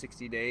paid for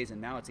 60 days,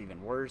 and now it's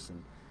even worse.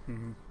 And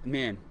Mm-hmm.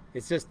 man,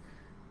 it's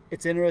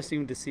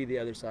interesting to see the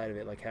other side of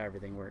it, like how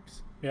everything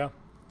works. yeah.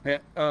 Yeah.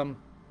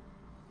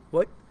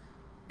 What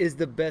is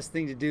the best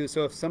thing to do?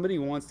 So if somebody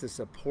wants to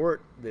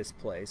support this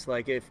place,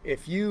 like if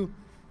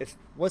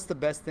what's the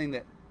best thing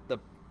that the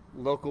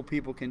local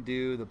people can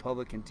do, the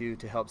public can do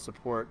to help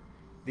support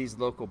these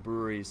local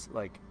breweries,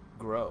 like,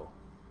 grow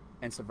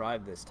and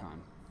survive this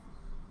time?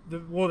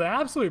 The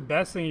absolute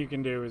best thing you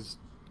can do is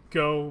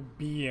go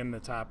be in the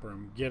tap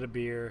room, get a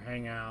beer,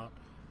 hang out,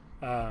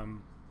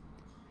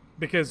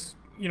 because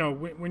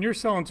when you're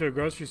selling to a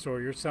grocery store,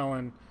 you're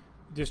selling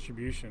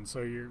distribution,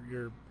 so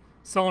you're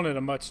selling at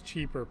a much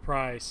cheaper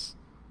price,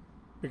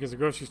 because the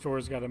grocery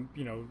store's got to,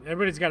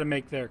 everybody's got to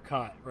make their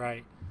cut,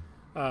 right?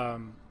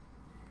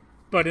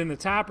 But in the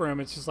tap room,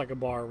 it's just like a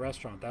bar or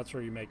restaurant. That's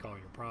where you make all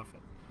your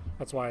profit.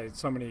 That's why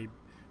so many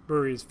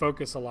breweries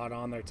focus a lot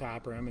on their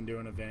tap room and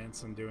doing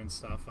events and doing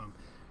stuff.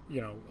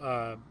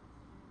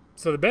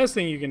 So the best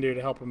thing you can do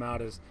to help them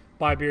out is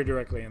buy beer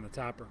directly in the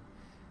tap room.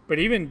 But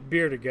even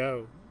beer to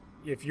go,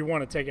 if you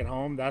want to take it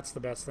home, that's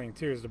the best thing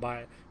too, is to buy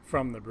it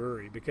from the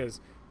brewery,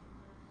 because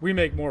we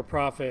make more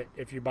profit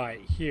if you buy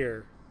it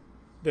here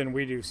than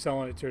we do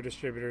selling it to a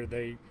distributor.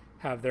 They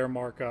have their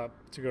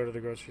markup to go to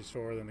the grocery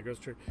store than the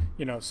grocery,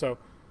 so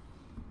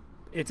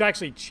it's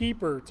actually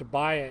cheaper to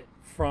buy it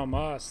from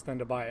us than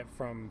to buy it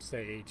from,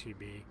 say,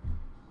 H-E-B,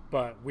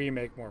 but we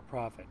make more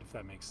profit, if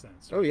that makes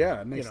sense. Oh yeah,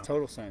 it makes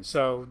total sense.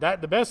 So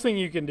the best thing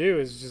you can do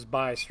is just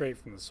buy straight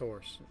from the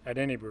source at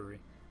any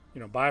brewery.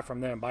 Buy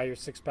from them. Buy your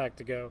 6-pack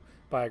to go,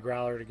 buy a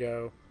growler to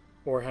go,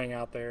 or hang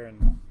out there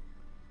and,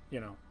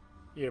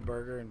 eat a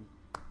burger and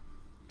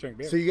drink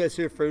beer. So you guys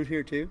serve food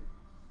here too?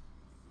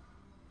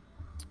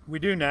 We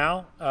do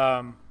now.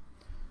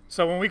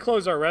 So when we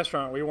closed our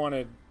restaurant, we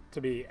wanted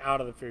to be out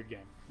of the food game.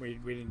 We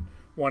didn't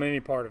want any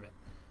part of it.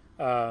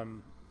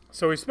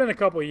 So we spent a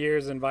couple of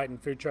years inviting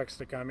food trucks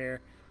to come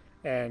here,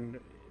 and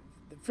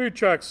the food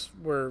trucks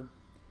were,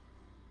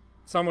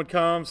 some would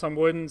come, some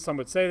wouldn't. Some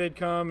would say they'd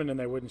come, and then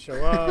they wouldn't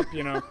show up.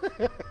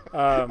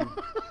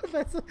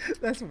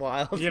 That's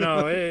wild.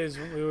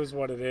 It was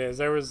what it is.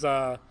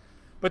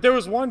 But there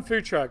was one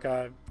food truck,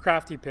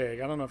 Crafty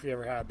Pig. I don't know if you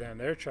ever had them.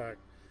 Their truck,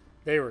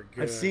 they were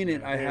good. I've seen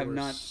it. Man. I They have were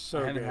not. so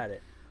I haven't good. had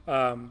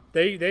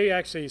it. They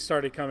actually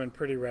started coming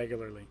pretty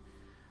regularly,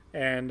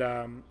 and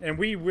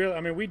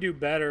we do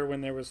better when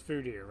there was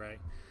food here, right?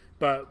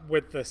 But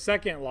with the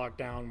second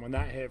lockdown, when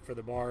that hit for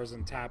the bars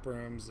and tap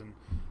rooms, and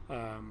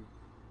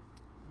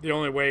the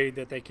only way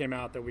that they came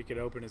out that we could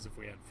open is if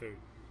we had food.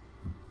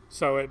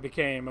 So it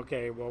became,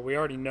 okay, well, we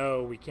already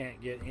know we can't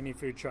get any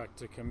food truck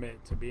to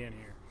commit to being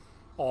here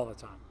all the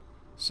time.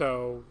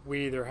 So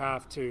we either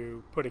have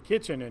to put a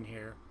kitchen in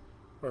here,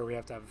 or we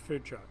have to have a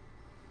food truck.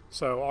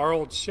 So our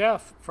old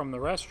chef from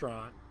the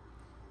restaurant,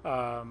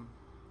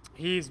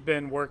 he's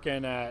been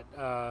working at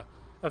a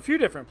few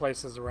different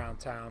places around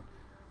town.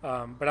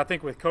 But I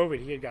think with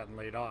COVID, he had gotten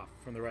laid off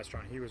from the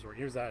restaurant he was working.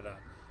 He was at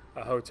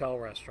a hotel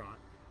restaurant,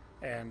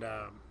 and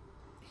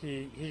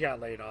he got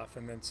laid off.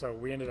 And then so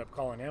we ended up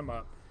calling him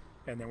up,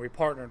 and then we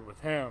partnered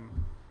with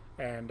him.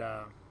 And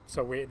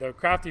the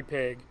Crafty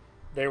Pig,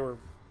 they were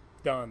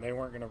done. They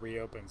weren't going to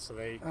reopen. So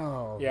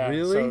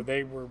Really? So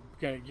they were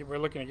we're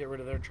looking to get rid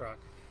of their truck.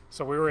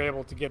 So we were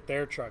able to get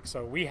their truck.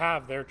 So we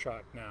have their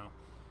truck now,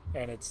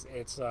 and it's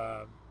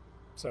so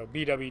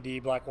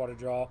BWD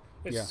BlackWaterDraw.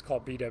 It's just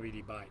called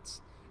BWD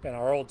Bites. And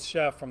our old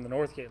chef from the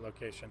Northgate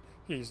location,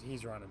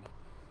 he's running it.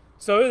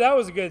 So that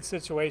was a good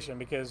situation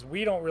because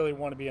we don't really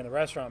want to be in the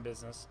restaurant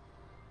business,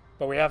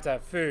 but we have to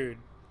have food.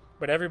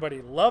 But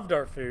everybody loved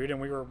our food,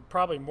 and we were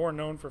probably more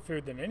known for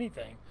food than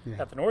anything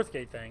at the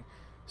Northgate thing.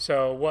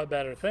 So what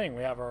better thing?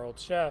 We have our old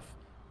chef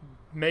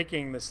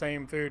making the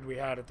same food we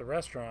had at the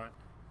restaurant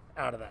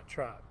out of that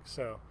truck.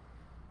 So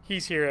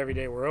he's here every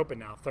day we're open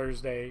now.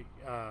 Thursday,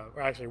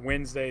 or actually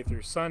Wednesday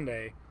through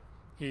Sunday,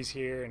 he's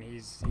here, and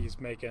he's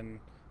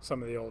making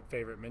some of the old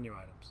favorite menu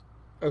items.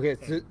 Okay,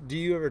 so do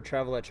you ever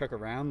travel that truck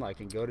around,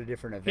 like, and go to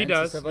different events? He does.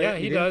 And stuff like Yeah,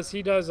 that? he does.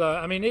 He does.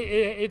 I mean,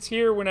 it's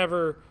here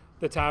whenever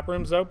the tap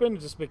room's open,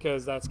 just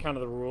because that's kind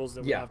of the rules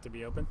that we have to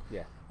be open.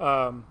 Yeah.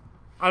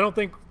 I don't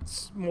think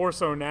more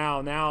so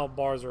now. Now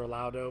bars are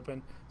allowed to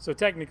open, so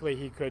technically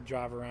he could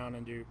drive around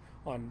and do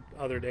on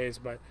other days,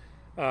 but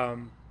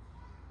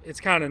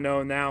it's kind of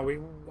known now.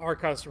 Our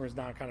customers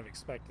now kind of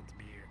expect it to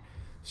be here.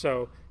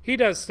 So he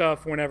does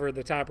stuff whenever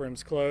the tap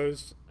room's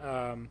closed.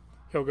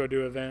 He'll go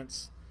do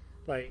events.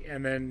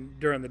 And then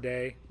during the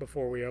day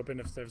before we open,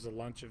 if there's a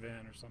lunch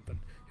event or something,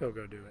 he'll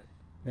go do it.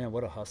 Man,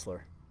 what a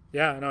hustler!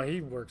 Yeah, no, he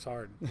works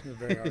hard. He's a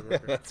very hard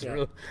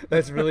worker.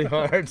 That's really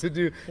hard to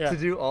do. To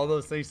do all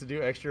those things, to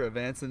do extra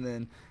events, and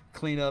then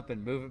clean up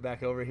and move it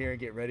back over here and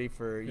get ready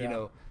for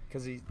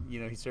because he's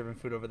serving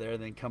food over there,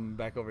 then coming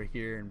back over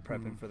here and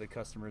prepping for the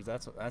customers.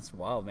 That's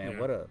wild, man.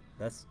 Yeah.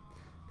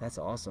 That's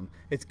awesome.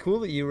 It's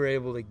cool that you were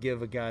able to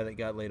give a guy that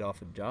got laid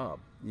off a job.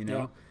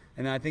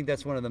 And I think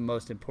that's one of the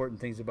most important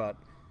things about,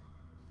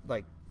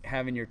 like,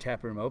 having your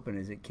tap room open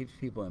is it keeps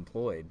people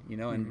employed,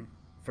 and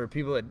for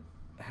people that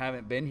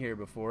haven't been here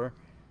before,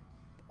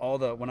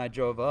 when I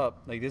drove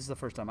up, like, this is the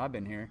first time I've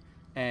been here,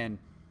 and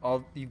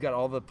you've got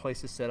all the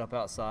places set up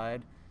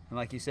outside, and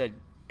like you said,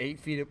 8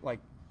 feet of, like,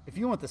 if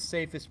you want the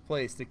safest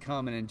place to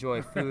come and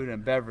enjoy food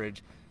and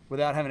beverage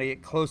without having to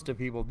get close to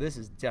people, this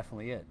is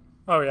definitely it.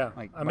 Oh yeah,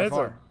 like, I mean,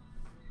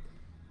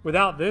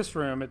 without this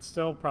room, it's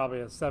still probably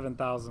a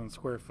 7,000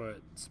 square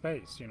foot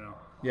space,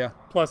 Yeah.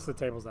 Plus the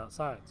tables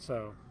outside.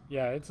 So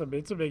yeah, it's a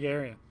big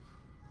area,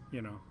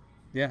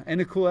 Yeah,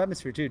 and a cool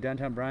atmosphere too,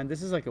 downtown Bryan.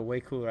 This is like a way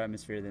cooler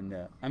atmosphere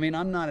than I mean,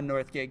 I'm not a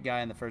Northgate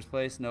guy in the first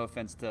place. No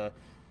offense to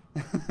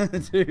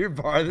to your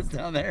bar that's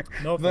down there.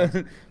 No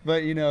offense.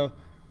 But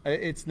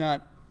it's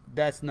not.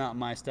 That's not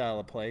my style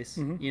of place.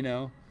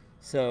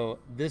 So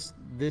this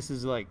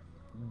is like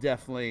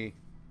definitely.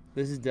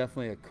 This is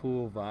definitely a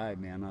cool vibe,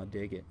 man. I'll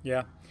dig it.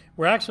 Yeah,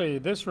 we're actually,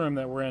 this room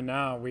that we're in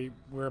now,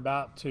 we're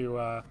about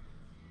to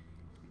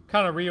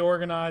kind of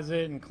reorganize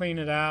it and clean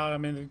it out. I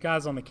mean, the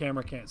guys on the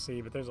camera can't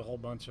see, but there's a whole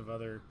bunch of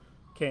other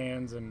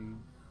cans,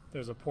 and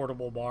there's a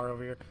portable bar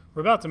over here.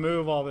 We're about to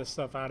move all this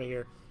stuff out of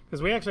here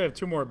because we actually have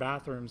 2 more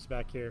bathrooms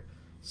back here.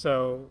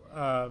 So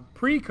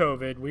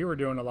pre-COVID, we were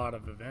doing a lot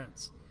of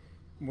events.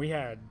 We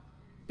had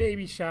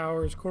baby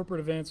showers, corporate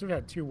events. We've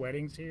had 2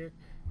 weddings here.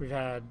 We've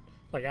had,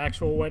 like,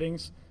 actual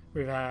weddings.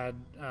 We've had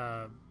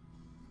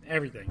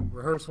everything,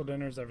 rehearsal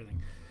dinners,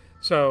 everything.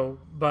 So,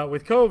 but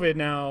with COVID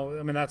now,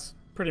 I mean, that's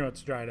pretty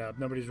much dried up.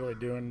 Nobody's really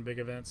doing big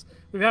events.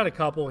 We've had a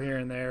couple here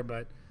and there,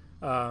 but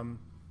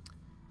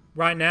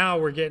right now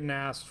we're getting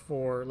asked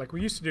for, like,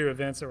 we used to do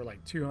events that were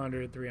like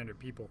 200, 300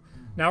 people.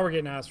 Now we're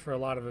getting asked for a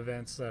lot of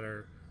events that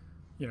are,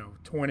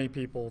 20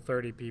 people,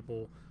 30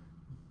 people.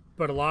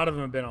 But a lot of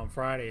them have been on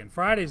Friday. And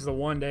Friday's the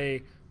one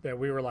day that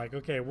we were like,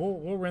 okay,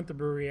 we'll rent the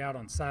brewery out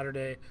on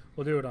Saturday.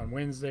 We'll do it on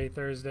Wednesday,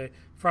 Thursday.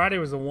 Friday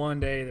was the one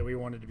day that we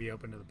wanted to be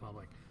open to the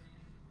public.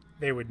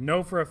 They would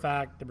know for a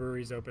fact the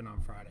brewery's open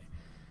on Friday.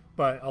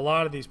 But a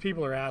lot of these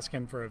people are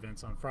asking for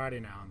events on Friday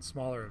now, and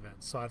smaller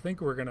events. So I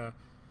think we're gonna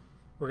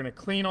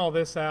clean all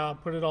this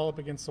out, put it all up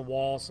against the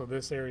wall so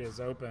this area is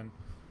open,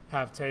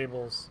 have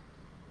tables,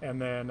 and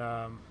then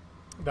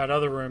that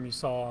other room you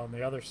saw on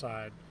the other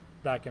side,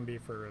 that can be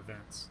for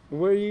events.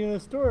 Where are you gonna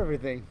store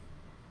everything?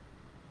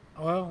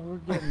 Well, we're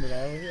getting to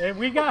that.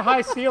 We got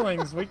high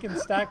ceilings. We can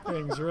stack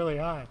things really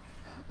high.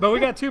 But we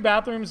got 2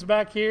 bathrooms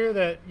back here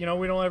that, we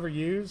don't ever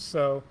use.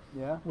 So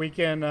yeah, we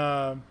can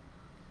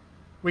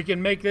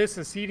make this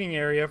a seating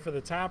area for the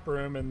tap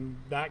room, and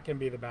that can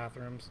be the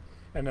bathrooms.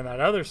 And then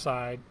that other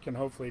side can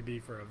hopefully be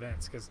for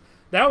events. Because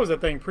that was a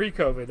thing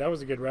pre-COVID. That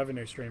was a good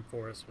revenue stream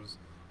for us, was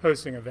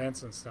hosting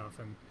events and stuff.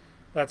 And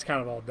that's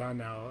kind of all done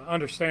now,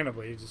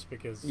 understandably, just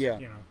because, Yeah.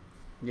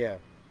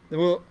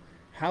 Well,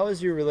 how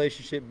has your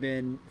relationship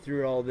been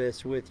through all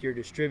this with your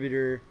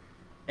distributor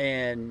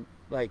and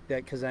like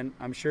that? Because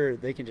I'm sure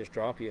they can just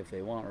drop you if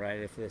they want, right?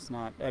 If it's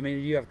not, I mean,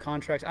 you have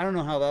contracts. I don't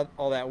know how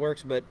all that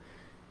works, but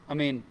I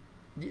mean,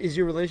 is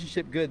your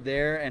relationship good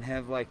there? And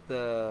have, like,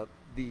 the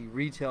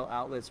retail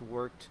outlets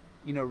worked,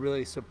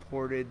 really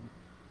supported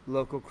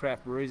local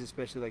craft breweries,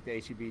 especially like the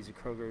H-E-Bs, the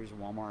Krogers,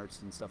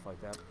 Walmarts, and stuff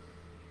like that?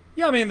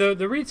 Yeah, I mean,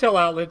 the retail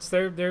outlets,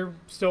 they're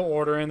still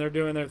ordering, they're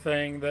doing their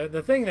thing.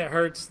 The thing that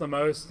hurts the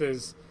most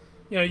is,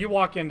 you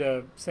walk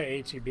into, say,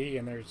 H-E-B,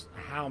 and there's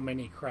how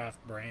many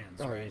craft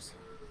brands, right?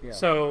 Yeah.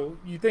 So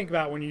you think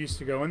about when you used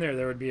to go in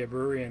there would be a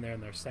brewery in there,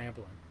 and they're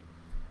sampling.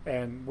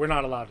 And we're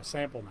not allowed to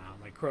sample now.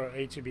 Like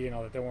H-E-B and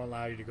all that, they won't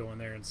allow you to go in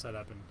there and set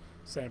up and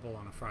sample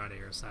on a Friday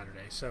or a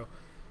Saturday. So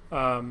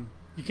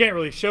you can't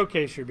really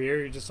showcase your beer.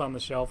 You're just on the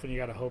shelf, and you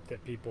got to hope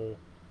that people,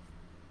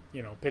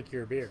 pick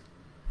your beer.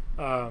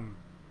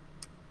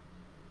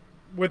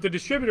 With the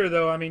distributor,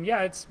 though, I mean,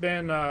 yeah, it's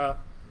been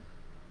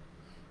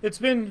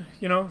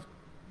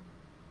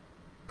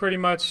pretty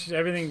much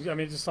everything. I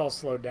mean, it just all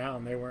slowed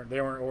down. They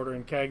weren't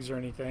ordering kegs or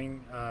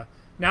anything.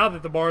 Now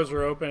that the bars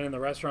are open and the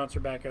restaurants are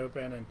back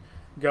open and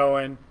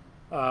going,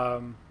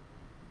 yeah,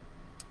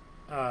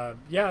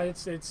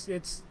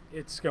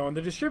 it's going.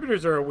 The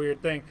distributors are a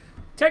weird thing.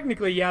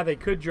 Technically, yeah, they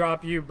could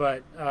drop you,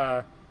 but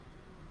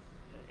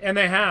and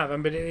they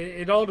have, but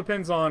it all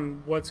depends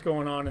on what's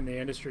going on in the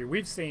industry.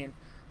 We've seen,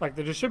 like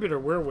the distributor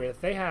we're with,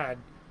 they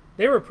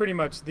were pretty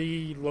much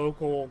the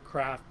local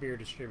craft beer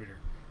distributor.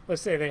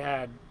 Let's say they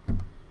had, I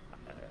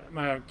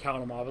might not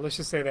count them all, but let's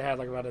just say they had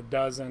like about a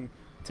dozen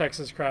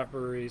Texas craft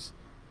breweries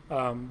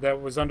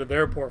that was under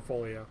their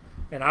portfolio.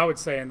 And I would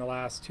say in the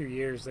last 2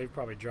 years, they've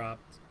probably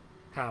dropped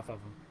half of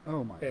them.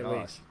 Oh my at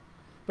gosh. least.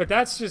 But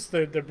that's just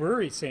the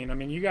brewery scene. I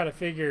mean, you got to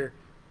figure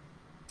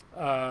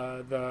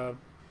the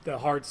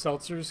hard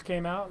seltzers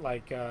came out,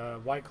 like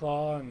White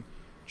Claw and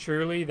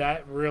Truly.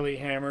 That really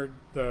hammered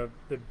the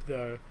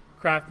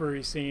craft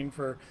brewery scene.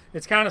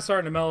 It's kind of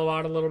starting to mellow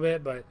out a little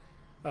bit, but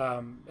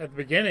at the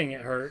beginning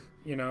it hurt.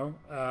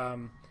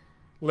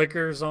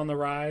 Liquor's on the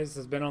rise,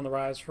 has been on the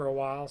rise for a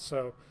while.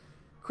 So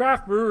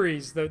craft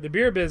breweries, the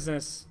beer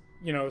business,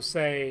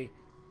 say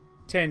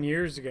 10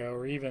 years ago,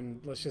 or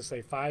even let's just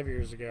say 5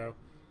 years ago,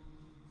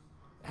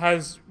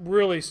 has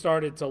really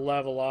started to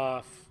level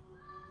off.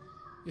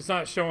 It's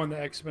not showing the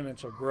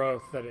exponential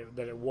growth that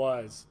it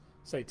was,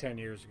 say, 10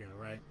 years ago,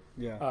 right?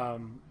 Yeah.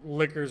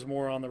 Liquor's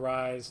more on the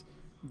rise.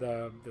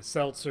 The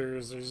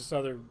seltzers, there's just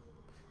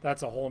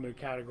that's a whole new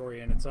category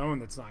in its own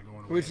that's not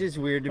going away. Which is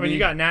weird to me. You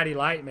got Natty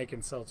Light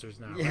making seltzers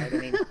now, right? I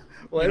mean,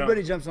 well,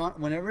 everybody jumps on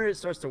whenever it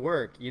starts to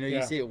work.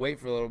 You see it wait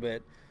for a little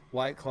bit.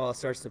 White Claw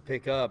starts to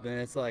pick up, and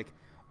it's like,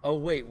 oh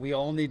wait, we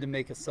all need to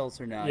make a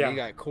seltzer now. Yeah. You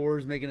got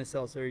Coors making a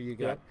seltzer. You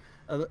got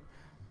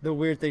the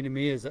weird thing to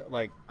me is that,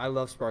 like, I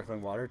love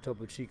sparkling water.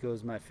 Topo Chico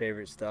is my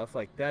favorite stuff.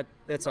 Like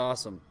that's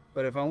awesome.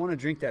 But if I want to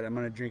drink that, I'm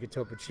going to drink a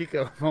Topo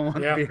Chico. If I want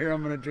a beer,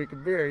 I'm going to drink a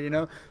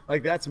beer,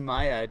 Like, that's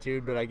my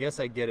attitude, but I guess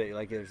I get it.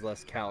 Like, there's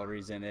less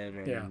calories in it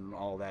and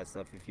all that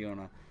stuff. If you want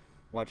to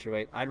watch your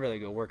weight, I'd rather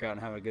go work out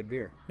and have a good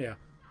beer. Yeah.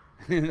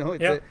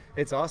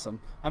 It's awesome.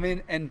 I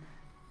mean, and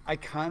I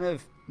kind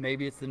of,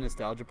 maybe it's the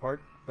nostalgia part,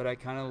 but I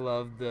kind of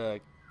love the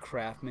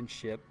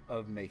craftsmanship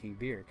of making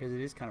beer because it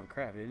is kind of a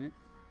craft, isn't it?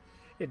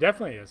 It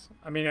definitely is.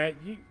 I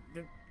mean,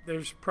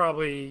 there's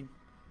probably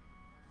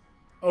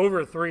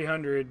over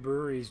 300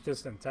 breweries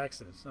just in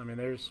Texas. I mean,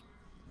 there's,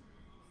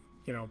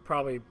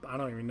 probably, I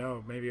don't even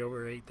know, maybe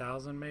over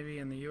 8,000 maybe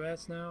in the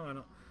U.S. now. I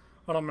don't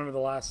remember the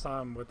last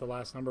time what the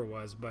last number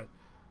was, but,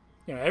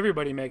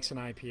 everybody makes an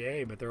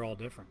IPA, but they're all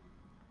different.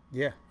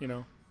 Yeah.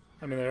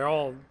 I mean, they're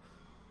all,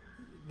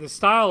 the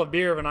style of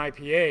beer of an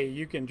IPA,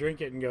 you can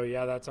drink it and go,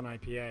 yeah, that's an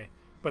IPA,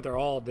 but they're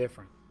all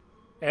different.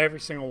 Every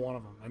single one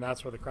of them. And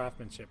that's where the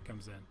craftsmanship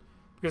comes in.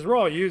 Because we're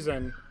all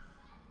using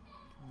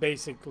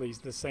basically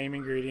the same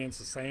ingredients,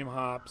 the same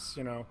hops.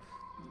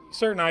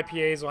 Certain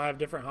IPAs will have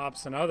different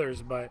hops than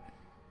others, but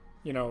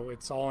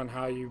it's all in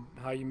how you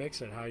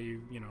mix it, how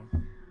you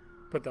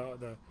put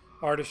the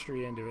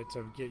artistry into it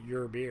to get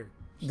your beer.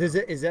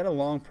 Is that a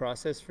long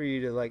process for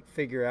you to like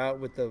figure out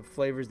with the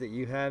flavors that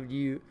you have?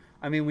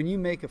 When you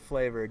make a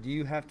flavor, do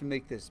you have to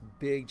make this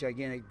big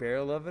gigantic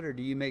barrel of it, or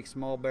do you make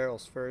small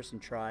barrels first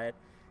and try it,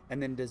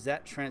 and then does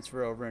that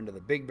transfer over into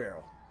the big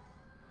barrel?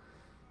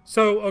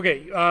 So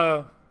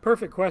okay.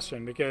 Perfect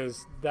question,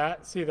 because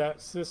that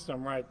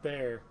system right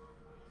there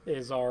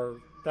is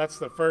that's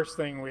the first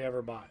thing we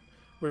ever bought.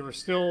 We were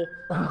still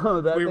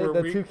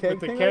the two keg with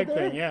the thing keg right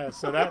thing, yeah.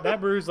 So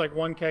that brews like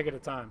one keg at a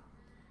time.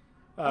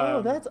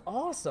 That's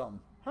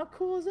awesome. How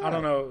cool is that? I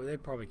don't know. They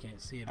probably can't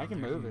see it. I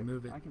can move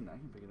it. I can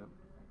pick it up.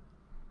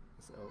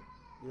 So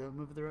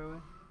move it the right way.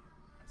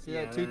 See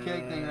that two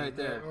keg thing right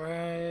there?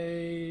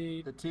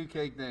 Right. The two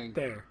keg thing.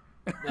 There.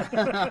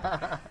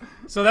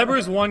 So that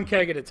brews one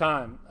keg at a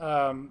time.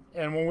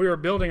 And when we were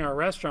building our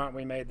restaurant,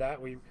 we made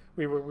that. We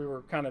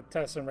were kind of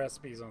testing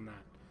recipes on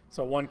that.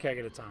 So one keg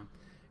at a time.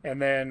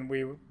 And then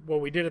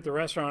what we did at the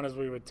restaurant is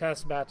we would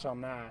test batch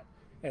on that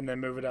and then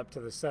move it up to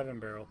the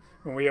 7-barrel.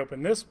 When we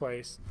opened this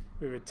place,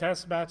 we would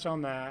test batch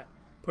on that,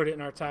 put it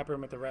in our tap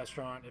room at the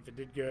restaurant. If it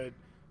did good,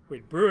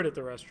 we'd brew it at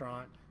the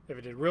restaurant. If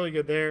it did really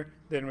good there,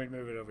 then we'd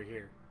move it over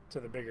here to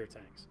the bigger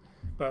tanks.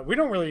 But we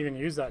don't really even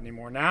use that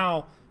anymore.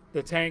 Now,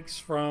 the tanks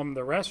from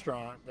the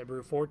restaurant that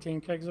brew 14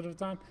 kegs at a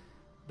time,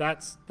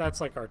 that's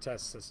like our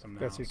test system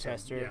now. That's your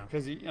tester. Yeah.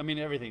 Because,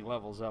 everything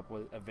levels up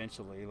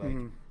eventually. Like,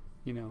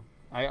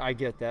 I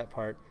get that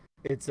part.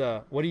 It's,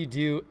 what do you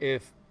do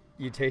if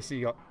you taste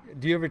it?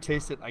 Do you ever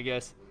taste it, I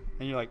guess,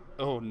 and you're like,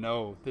 oh,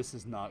 no, this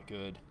is not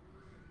good?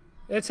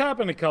 It's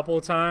happened a couple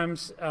of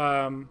times.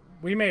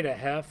 We made a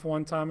hef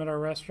one time at our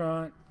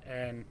restaurant,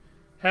 and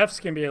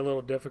hefs can be a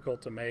little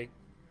difficult to make.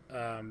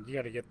 You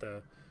got to get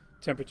the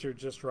temperature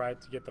just right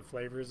to get the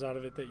flavors out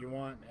of it that you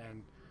want,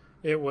 and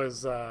it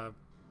was I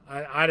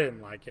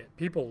didn't like it.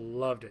 People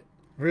loved it.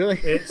 Really?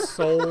 It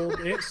sold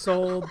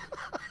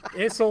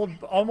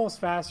almost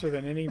faster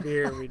than any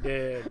beer we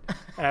did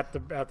at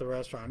the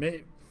restaurant.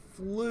 It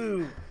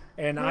flew,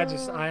 and I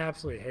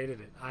absolutely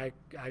hated it. I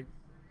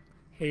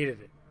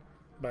hated it,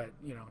 but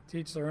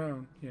teach their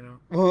own.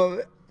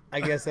 Well,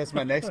 I guess that's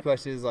my next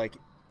question is like,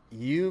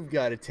 you've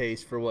got a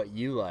taste for what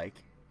you like.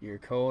 Your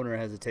co-owner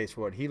has a taste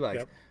for what he likes.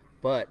 Yep.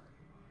 But,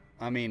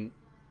 I mean,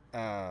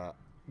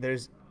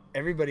 there's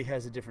everybody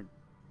has a different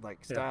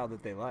style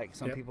that they like.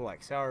 Some people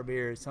like sour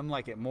beers. Some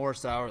like it more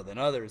sour than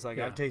others. Like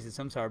I've tasted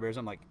some sour beers.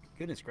 I'm like,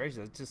 goodness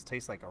gracious, it just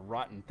tastes like a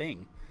rotten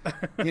thing,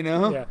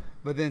 Yeah.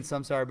 But then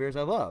some sour beers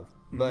I love.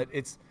 Mm-hmm. But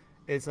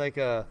it's like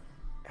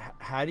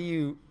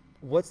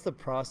what's the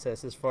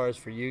process as far as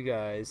for you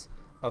guys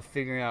of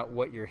figuring out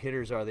what your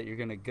hitters are that you're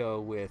going to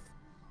go with,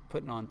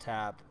 putting on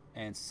tap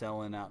and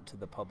selling out to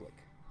the public?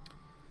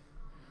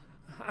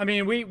 I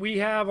mean, we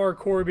have our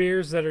core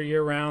beers that are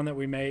year round that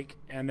we make,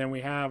 and then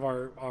we have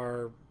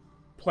our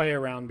play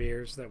around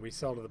beers that we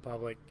sell to the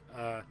public.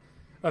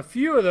 A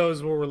few of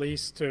those will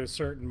release to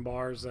certain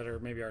bars that are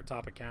maybe our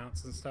top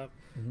accounts and stuff,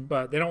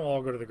 but they don't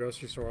all go to the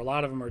grocery store. A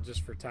lot of them are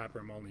just for tap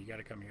room only. You got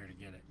to come here to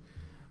get it.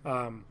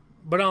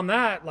 But on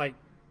that, like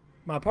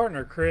my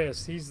partner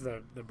Chris, he's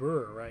the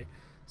brewer, right?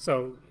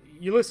 So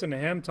you listen to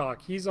him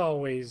talk. He's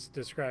always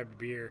described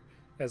beer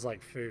as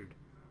like food.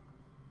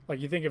 Like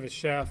you think of a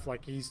chef,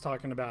 like he's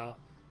talking about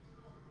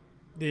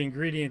the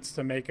ingredients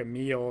to make a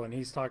meal, and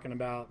he's talking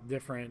about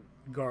different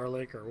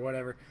garlic or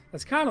whatever.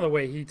 That's kind of the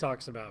way he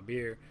talks about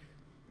beer,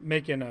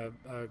 making a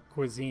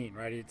cuisine,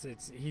 right?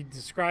 It's he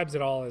describes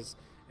it all as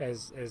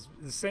the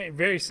same,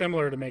 very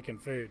similar to making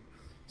food.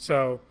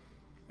 So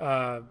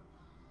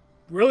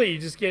really, you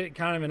just get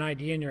kind of an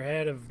idea in your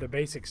head of the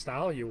basic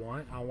style you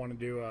want. I want to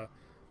do a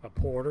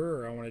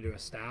porter, or I want to do a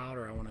stout,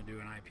 or I want to do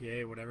an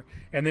IPA, whatever,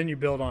 and then you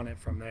build on it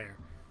from there.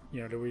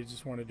 Do we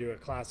just want to do a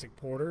classic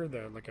porter,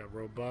 like a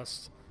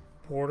robust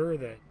porter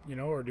that,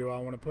 or do I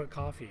want to put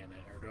coffee in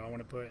it, or do I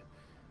want to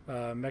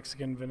put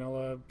Mexican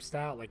vanilla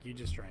stout like you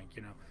just drank,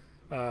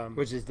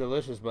 which is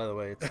delicious, by the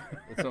way.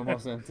 It's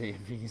almost empty.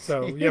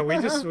 So yeah, we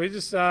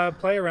just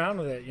play around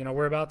with it.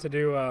 We're about to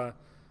do a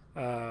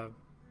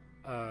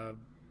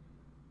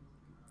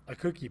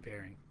cookie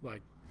pairing,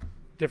 like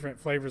different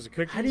flavors of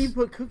cookies. How do you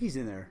put cookies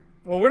in there?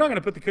 Well, we're not going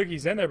to put the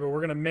cookies in there, but we're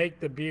going to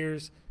make the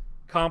beers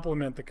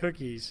complement the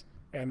cookies,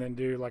 and then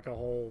do like a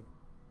whole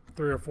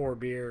 3 or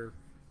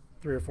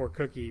 4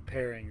 cookie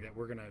pairing that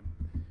we're going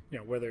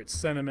to, whether it's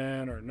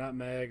cinnamon or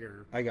nutmeg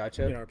or I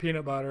gotcha. Or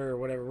peanut butter or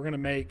whatever. We're going to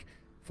make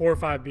 4 or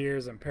 5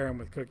 beers and pair them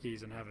with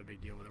cookies and have a big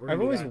deal with it.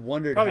 I've always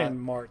wondered probably in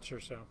March or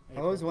so.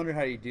 I've always wondered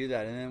how you do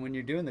that. And then when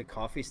you're doing the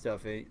coffee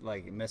stuff,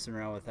 like messing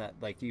around with that,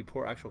 like do you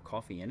pour actual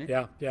coffee in it?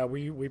 Yeah.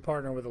 We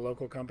partner with a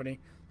local company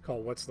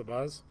called What's the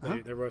Buzz.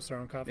 They roast their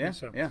own coffee.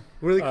 Yeah.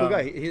 Really cool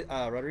guy.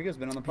 Rodrigo's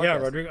been on the podcast. Yeah,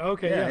 Rodrigo.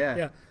 Okay,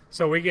 yeah.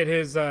 So we get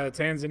his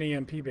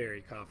Tanzanian pea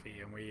berry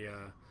coffee, and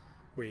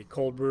we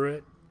cold brew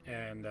it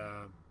and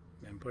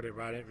put it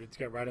right in. It's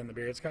got right in the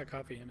beer. It's got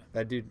coffee in it.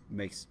 That dude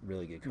makes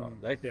really good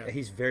coffee.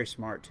 He's very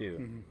smart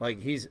too. Mm-hmm.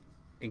 He's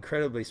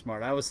incredibly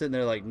smart. I was sitting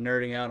there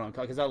nerding out on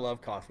coffee because I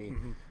love coffee,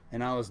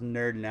 and I was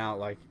nerding out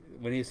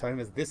when he was talking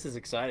about this is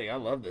exciting. I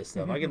love this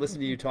stuff. I can listen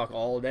to you talk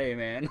all day,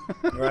 man.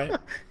 Right?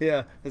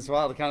 Yeah, it's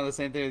wild. Kind of the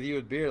same thing with you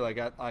with beer. I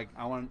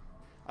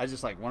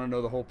just want to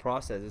know the whole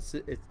process.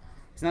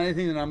 It's not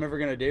anything that I'm ever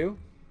gonna do,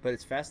 but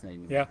it's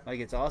fascinating. Yeah.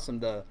 It's awesome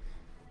to.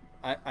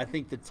 I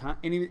think the time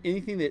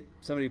anything that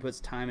somebody puts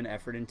time and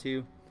effort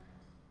into,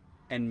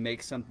 and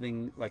makes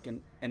something like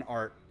an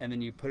art, and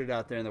then you put it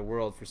out there in the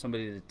world for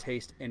somebody to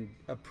taste and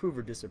approve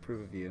or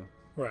disapprove of you.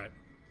 Right.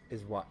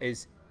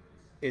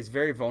 Is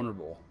very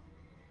vulnerable.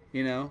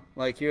 You're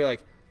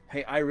like,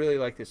 hey, I really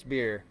like this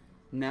beer.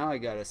 Now I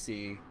gotta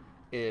see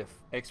if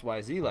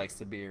XYZ likes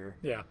the beer.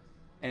 Yeah.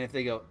 And if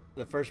they go,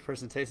 the first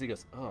person tasting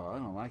goes, oh, I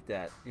don't like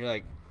that. You're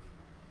like,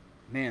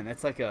 man,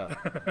 that's like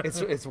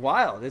it's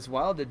wild. It's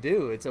wild to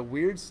do. It's a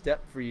weird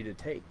step for you to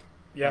take.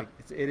 Yeah.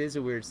 It is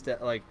a weird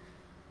step.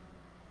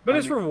 But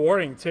it's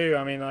rewarding too.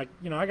 I mean,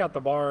 I got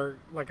the bar,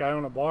 I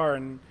own a bar,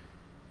 and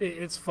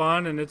it's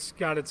fun, and it's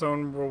got its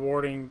own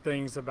rewarding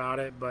things about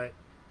it, but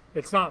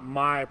it's not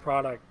my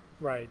product,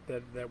 right,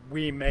 that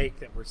we make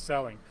that we're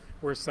selling.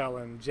 We're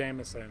selling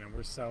Jameson, and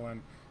we're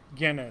selling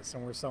Guinness,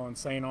 and we're selling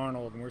St.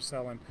 Arnold, and we're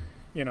selling,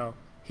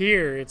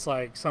 here it's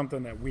like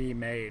something that we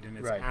made, and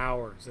it's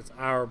ours. It's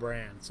our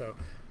brand. So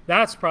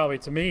that's probably,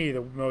 to me,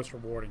 the most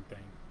rewarding thing,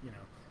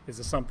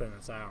 is something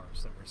that's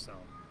ours that we're selling.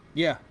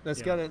 Yeah,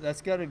 that's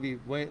gotta be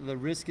the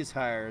risk is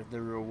higher,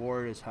 the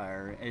reward is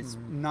higher. It's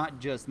not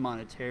just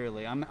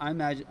monetarily. I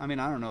imagine. I mean,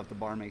 I don't know if the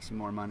bar makes you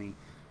more money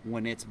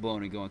when it's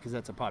blown and going, because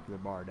that's a popular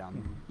bar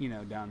down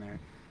there,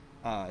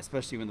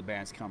 especially when the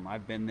bands come.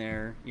 I've been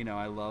there.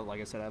 I love,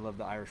 like I said, I love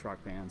the Irish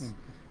rock bands,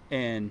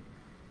 and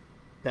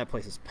that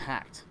place is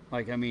packed.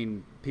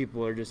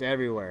 People are just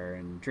everywhere,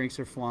 and drinks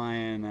are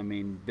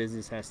flying.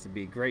 Business has to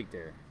be great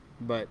there,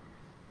 but.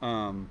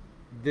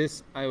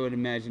 This, I would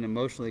imagine,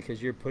 emotionally,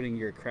 because you're putting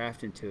your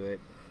craft into it,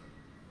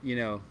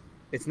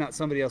 it's not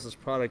somebody else's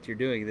product you're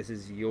doing. This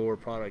is your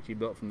product you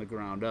built from the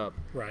ground up.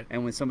 Right.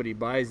 And when somebody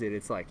buys it,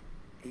 it's like,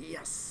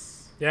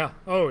 yes. Yeah.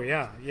 Oh,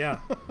 yeah,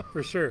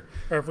 for sure.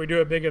 Or if we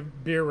do a big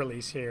beer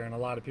release here and a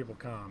lot of people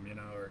come,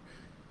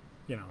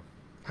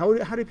 How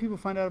do people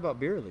find out about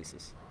beer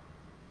releases?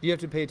 Do you have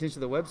to pay attention to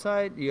the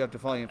website? Do you have to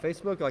follow you on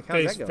Facebook? Like, how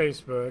does that go?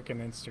 Facebook and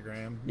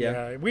Instagram.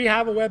 Yeah. We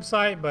have a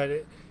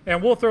website,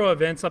 and we'll throw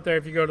events up there.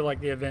 If you go to like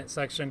the event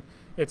section,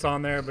 it's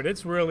on there. But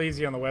it's real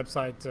easy on the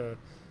website to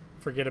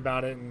forget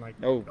about it and like,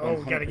 we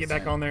got to get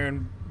back on there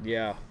and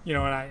and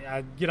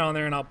I get on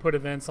there and I'll put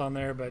events on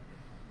there. But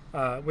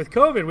with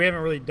COVID, we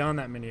haven't really done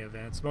that many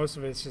events. Most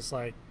of it's just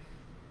like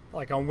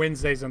on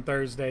Wednesdays and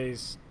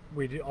Thursdays,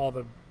 we do all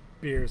the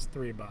beers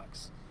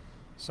 $3.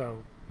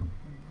 So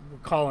we're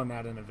calling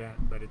that an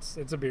event, but it's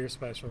a beer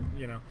special,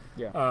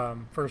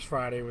 First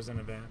Friday was an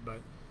event,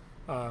 but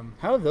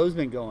how have those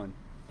been going?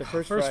 The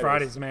first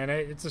Fridays, man,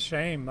 it's a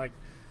shame. Like,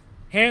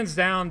 hands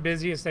down,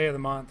 busiest day of the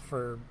month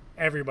for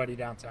everybody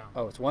downtown.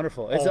 Oh, it's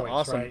wonderful. It's always,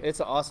 awesome. right? It's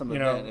an awesome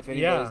event. If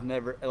anybody's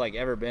never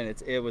ever been,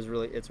 it's a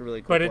really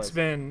cool But place.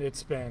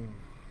 it's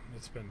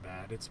been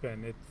bad.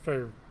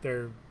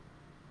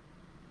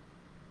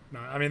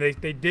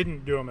 They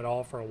didn't do them at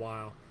all for a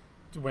while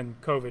when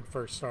COVID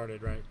first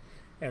started, right?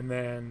 And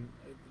then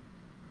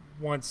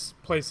once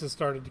places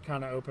started to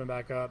kind of open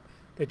back up,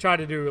 they tried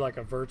to do like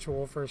a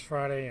virtual First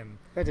Friday, and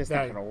that's just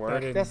not going to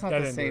work. That's not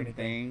the same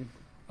thing.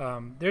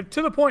 They're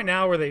to the point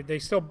now where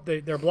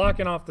they're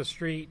blocking off the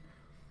street,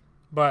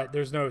 but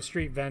there's no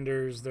street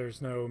vendors.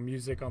 There's no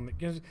music on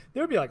there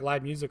would be like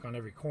live music on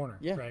every corner,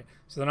 right?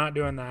 So they're not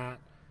doing that.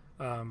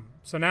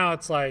 So now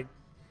it's like,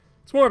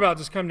 it's more about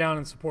just come down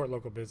and support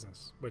local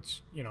business,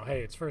 which,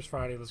 hey, it's First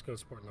Friday, let's go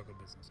support local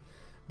business.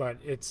 But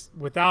it's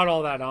without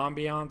all that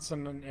ambiance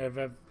and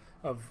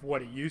of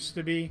what it used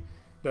to be,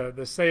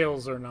 the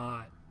sales are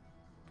not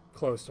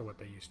close to what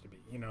they used to be.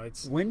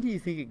 It's. When do you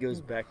think it goes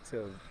back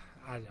to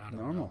I don't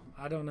normal? know.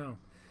 I don't know.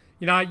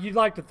 You'd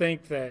like to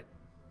think that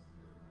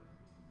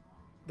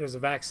there's a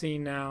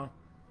vaccine now,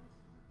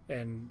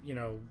 and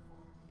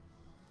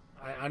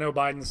I know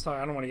Biden's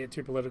I don't want to get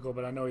too political,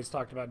 but I know he's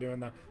talked about doing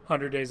the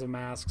 100 days of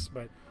masks,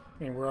 but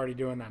I mean, we're already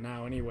doing that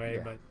now anyway.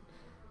 Yeah. But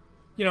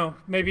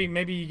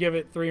maybe you give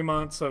it 3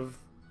 months of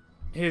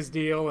his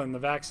deal and the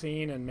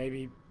vaccine, and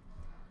maybe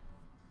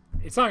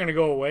it's not going to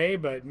go away,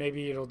 but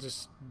maybe it'll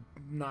just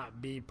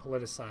not be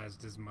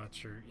politicized as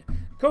much. Or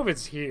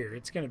COVID's here;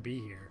 it's going to be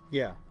here.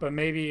 Yeah. But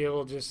maybe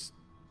it'll just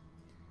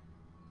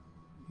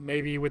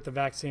with the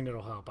vaccine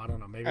it'll help. I don't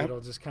know. Maybe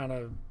it'll just kind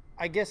of.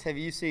 I guess, have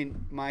you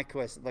seen my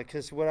quest? Like,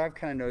 because what I've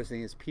kind of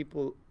noticing is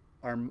people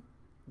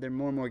they're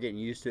more and more getting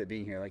used to it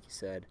being here, like you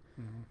said.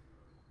 Mm-hmm.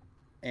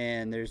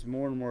 And there's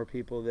more and more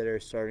people that are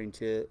starting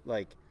to,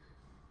 like,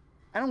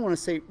 I don't want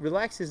to say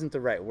relax isn't the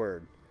right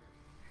word.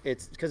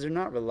 It's because they're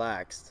not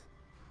relaxed.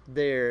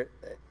 They're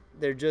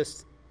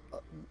just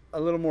a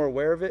little more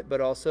aware of it,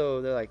 but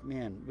also they're like,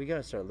 man, we got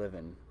to start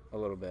living a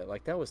little bit.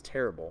 Like, that was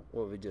terrible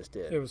what we just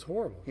did. It was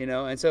horrible.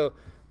 And so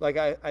like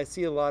I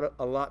see a lot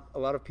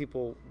of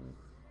people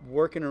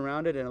working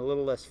around it and a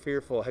little less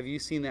fearful. Have you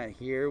seen that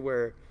here,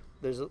 where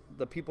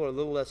the people are a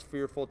little less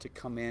fearful to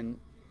come in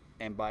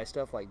and buy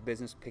stuff, like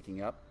business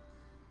picking up?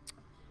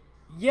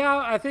 Yeah,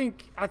 I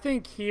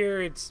think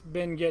here it's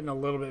been getting a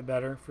little bit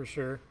better for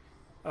sure.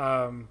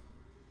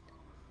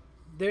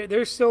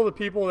 There's still the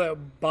people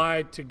that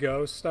buy to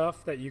go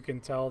stuff that you can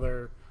tell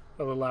they're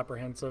a little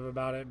apprehensive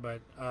about it,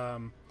 but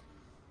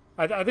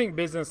I think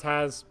business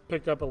has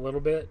picked up a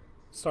little bit.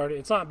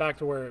 It's not back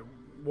to where it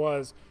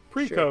was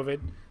pre-COVID,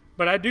 sure,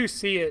 but I do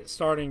see it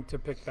starting to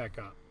pick back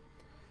up.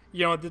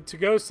 The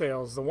to-go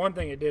sales, the one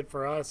thing it did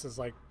for us is,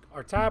 like,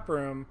 our tap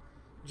room,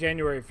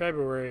 January,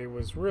 February,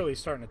 was really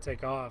starting to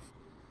take off.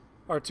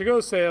 Our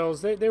to-go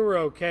sales, they were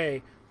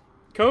okay.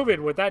 COVID,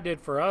 what that did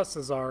for us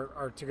is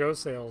our to-go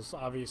sales,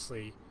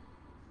 obviously,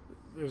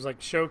 it was like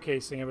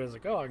showcasing. Everybody's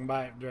like, oh, I can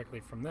buy it directly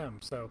from them.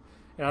 So,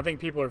 and I think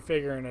people are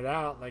figuring it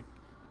out. Like,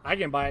 I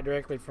can buy it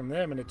directly from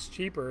them, and it's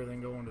cheaper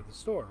than going to the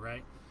store,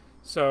 right?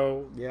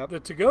 So the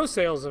to-go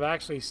sales have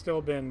actually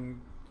still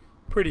been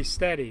pretty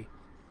steady.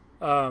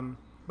 But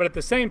at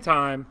the same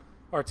time,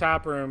 our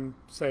tap room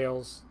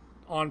sales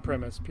on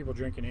premise, people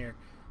drinking here,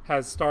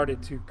 has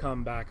started to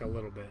come back a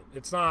little bit.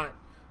 It's not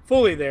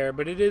fully there,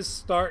 but it is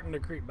starting to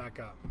creep back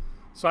up.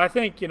 So I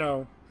think,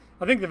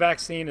 I think the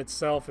vaccine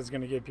itself is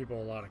going to give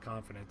people a lot of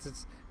confidence.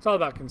 It's all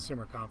about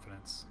consumer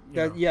confidence.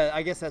 Yeah,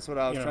 I guess that's what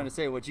I was trying to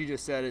say. What you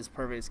just said is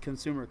perfect. It's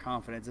consumer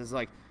confidence. It's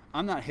like,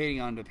 I'm not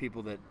hating on the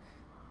people that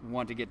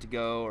want to get to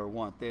go or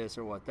want this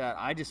or want that.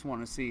 I just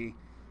want to see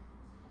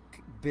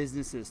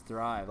businesses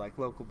thrive, like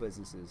local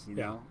businesses.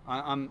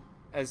 I'm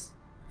as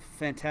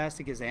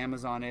fantastic as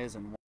Amazon is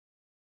and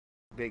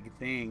big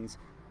things,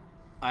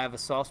 I have a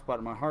soft spot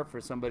in my heart for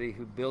somebody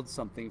who builds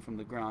something from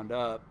the ground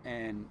up,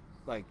 and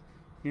like,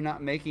 you're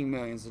not making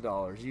millions of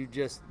dollars. You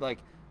just, like,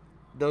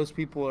 those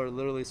people are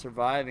literally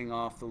surviving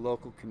off the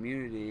local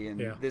community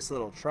and this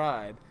little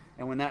tribe.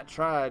 And when that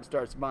tribe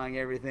starts buying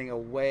everything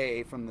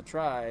away from the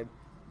tribe,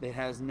 it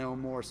has no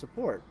more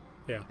support.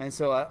 Yeah. And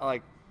so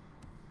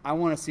I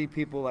want to see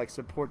people like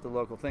support the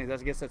local things. I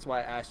guess that's why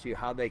I asked you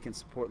how they can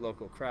support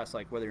local crafts,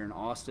 like whether you're in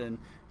Austin,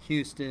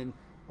 Houston,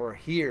 or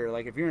here.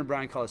 Like if you're in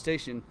Bryan College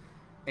Station,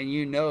 and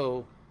you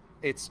know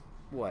it's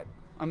what?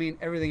 I mean,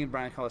 everything in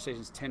Bryan College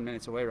Station is 10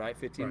 minutes away, right?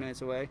 15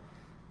 minutes away.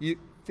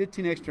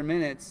 15 extra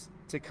minutes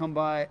to come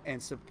by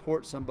and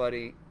support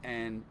somebody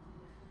and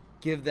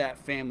give that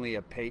family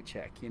a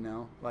paycheck, you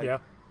know? Like,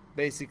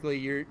 basically,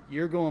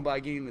 you're going by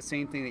getting the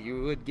same thing that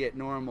you would get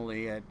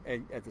normally at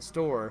the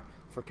store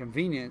for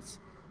convenience,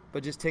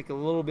 but just take a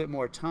little bit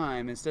more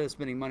time. Instead of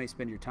spending money,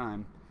 spend your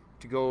time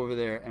to go over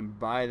there and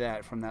buy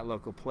that from that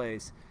local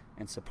place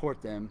and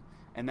support them.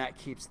 And that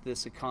keeps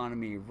this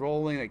economy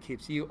rolling. That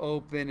keeps you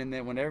open. And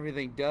then when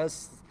everything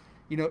does,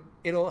 you know,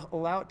 it'll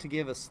allow it to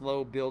give a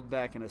slow build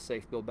back and a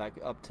safe build back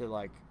up to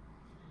like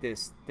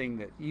this thing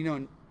that, you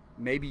know,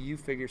 maybe you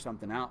figure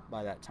something out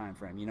by that time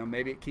frame. You know,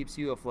 maybe it keeps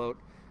you afloat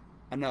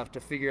enough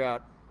to figure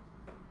out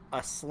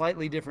a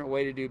slightly different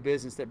way to do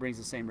business that brings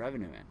the same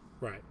revenue in.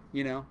 Right.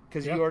 You know,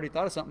 because you already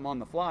thought of something on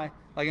the fly.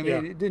 Like, I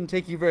mean, it didn't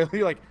take you very long.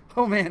 You're like,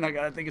 oh man, I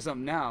got to think of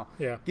something now.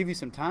 Yeah. Give you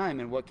some time,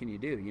 and what can you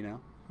do, you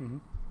know? Mm-hmm.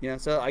 You know,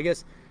 so I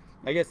guess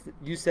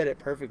you said it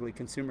perfectly.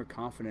 Consumer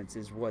confidence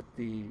is what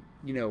the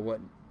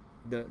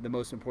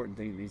most important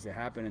thing that needs to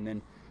happen. And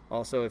then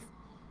also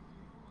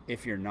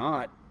if you're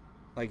not,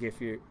 like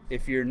if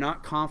you're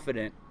not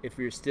confident, if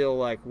you're still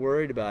like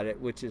worried about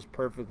it, which is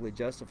perfectly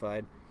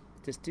justified,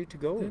 just do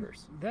to-go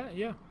orders.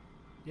 Yep.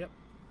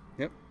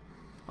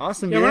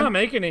 Awesome. Yeah, man. we're not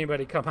making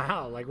anybody come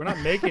out. Like, we're not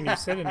making you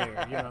sit in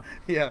there, you know.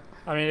 Yeah.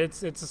 I mean, it's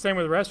the same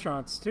with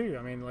restaurants too.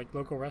 I mean, like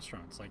local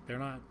restaurants, like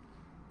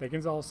they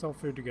can all sell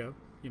food to go.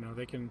 You know,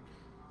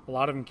 a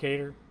lot of them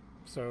cater.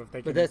 So if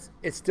they can, but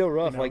it's still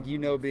rough. You know, like, you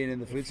know, being in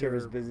the food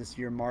service business,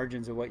 your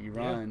margins of what you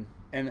run,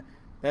 and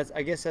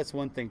I guess that's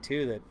one thing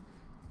too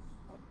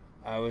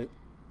that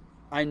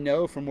I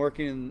know from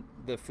working in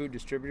the food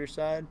distributor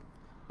side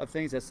of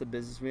things. That's the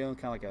business we own,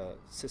 kind of like a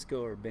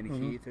Cisco or Benny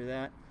Keith or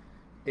that.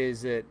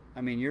 Is that,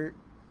 I mean,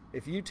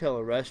 if you tell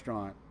a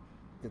restaurant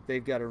that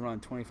they've got to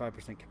run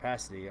 25%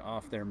 capacity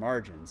off their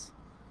margins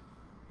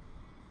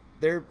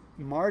are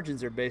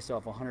based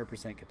off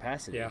 100%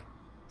 capacity. Yeah.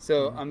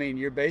 So I mean,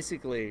 you're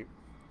basically,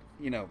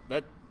 you know,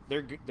 that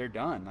they're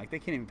done. Like, they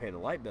can't even pay the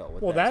light bill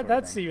with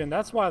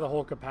that's why the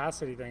whole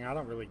capacity thing I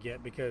don't really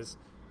get, because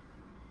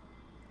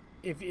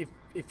if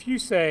you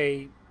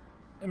say,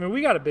 I mean,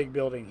 we got a big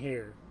building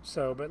here,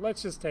 so, but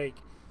let's just take,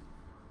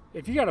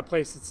 if you got a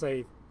place that's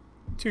say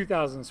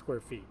 2,000 square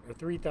feet or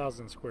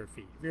 3,000 square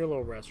feet, if you're a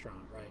little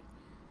restaurant, right?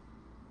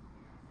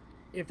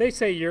 If they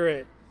say you're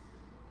at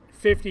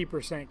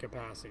 50%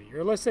 capacity,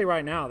 or let's say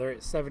right now they're at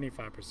 75%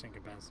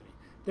 capacity,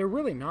 they're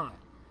really not.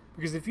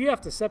 Because if you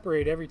have to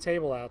separate every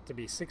table out to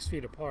be 6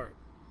 feet apart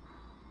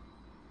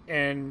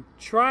and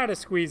try to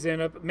squeeze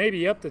in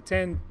maybe up to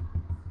 10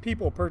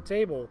 people per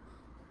table,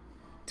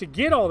 to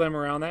get all them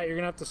around that, you're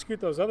going to have to scoot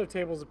those other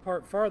tables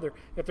apart farther.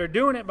 If they're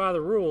doing it by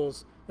the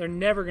rules, they're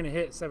never going to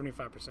hit 75%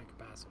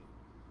 capacity.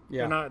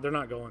 Yeah. They're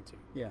not going to.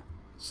 Yeah.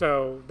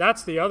 So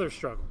that's the other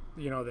struggle,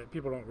 you know, that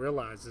people don't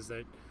realize, is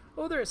that,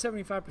 they're at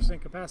 75%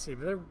 capacity,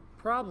 but they're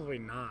probably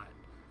not.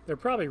 They're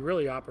probably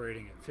really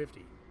operating at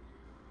 50,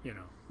 you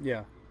know.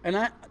 Yeah.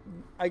 And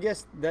I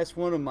guess that's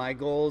one of my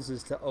goals,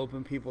 is to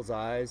open people's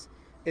eyes.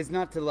 It's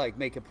not to like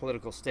make a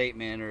political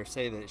statement or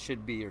say that it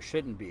should be or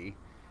shouldn't be.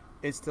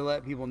 It's to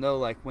let people know,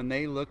 like, when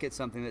they look at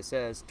something that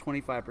says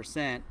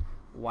 25%,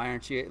 why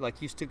aren't you, like,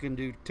 you still can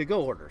do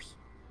to-go orders?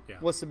 Yeah.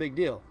 What's the big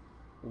deal?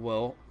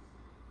 Well,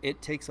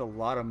 it takes a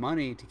lot of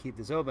money to keep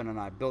this open, and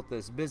I built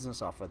this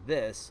business off of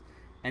this,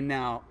 and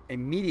now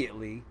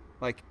immediately,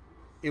 like,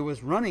 it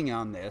was running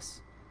on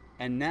this,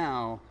 and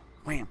now,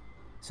 wham.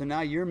 So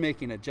now you're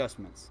making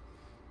adjustments.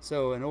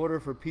 So in order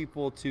for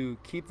people to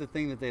keep the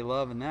thing that they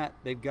love and that,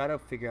 they've got to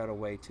figure out a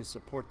way to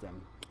support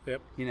them. Yep.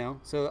 You know,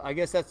 so I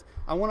guess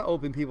I want to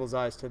open people's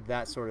eyes to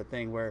that sort of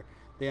thing, where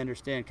they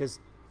understand, because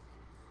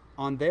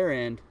on their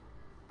end,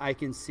 I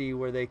can see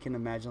where they can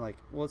imagine, like,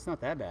 well, it's not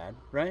that bad,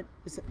 right?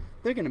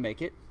 They're going to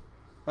make it,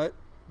 but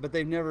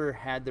they've never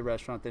had the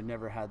restaurant, they've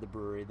never had the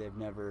brewery, they've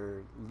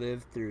never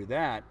lived through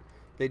that.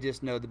 They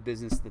just know the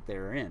business that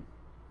they're in,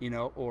 you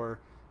know, or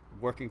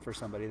working for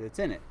somebody that's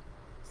in it.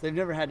 So they've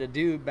never had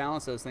to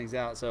balance those things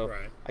out. So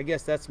right. I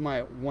guess that's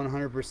my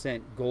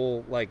 100%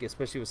 goal, like,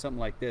 especially with something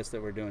like this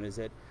that we're doing, is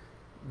that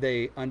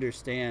they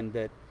understand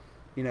that,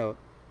 you know,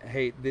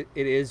 hey, it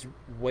is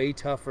way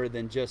tougher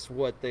than just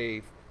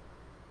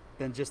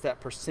that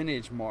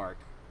percentage mark.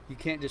 You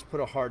can't just put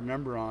a hard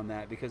number on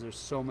that, because there's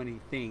so many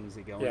things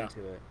that go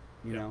into it,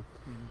 you know.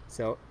 Mm-hmm.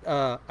 So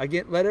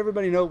again, let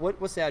everybody know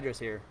what's the address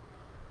here.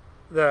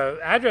 The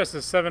address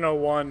is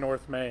 701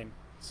 North Main.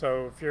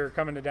 So if you're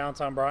coming to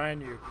downtown Bryan,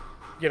 you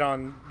get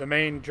on the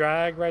main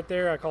drag right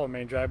there. I call it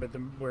main drag, but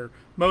where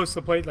most of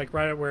the place, like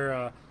right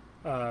where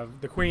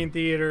the Queen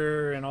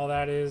Theater and all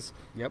that is.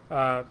 Yep.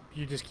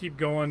 You just keep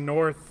going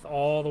north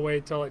all the way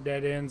till it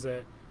dead ends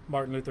at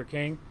Martin Luther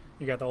King.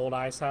 You got the old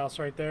ice house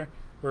right there.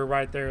 We're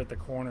right there at the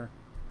corner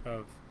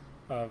of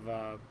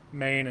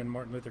Main and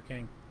Martin Luther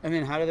King. And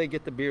then how do they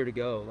get the beer to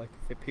go? Like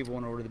if people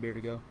want to order the beer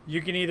to go?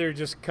 You can either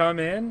just come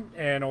in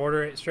and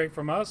order it straight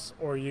from us,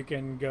 or you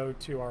can go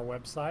to our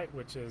website,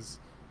 which is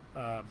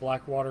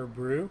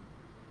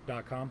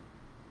BlackWaterDraw.com.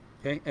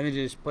 Okay, and then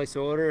just place the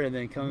order and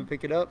then come and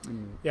pick it up.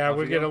 And yeah,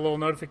 we'll get a little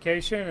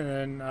notification,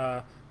 and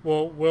then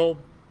we'll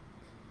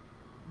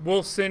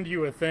send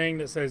you a thing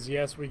that says,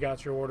 yes, we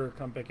got your order,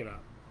 come pick it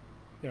up.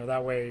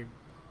 That way,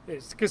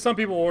 it's because some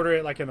people order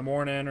it like in the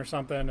morning or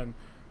something, and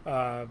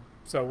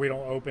so we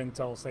don't open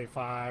till say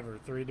 5 or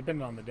 3,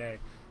 depending on the day.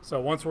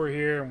 So once we're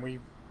here and we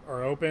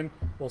are open,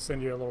 we'll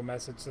send you a little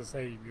message to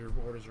say your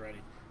order's ready,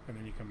 and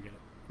then you come get it.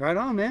 Right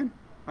on, man.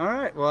 All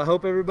right. Well, I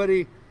hope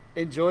everybody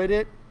enjoyed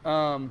it.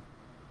 Come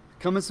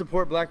and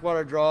support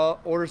BlackWaterDraw.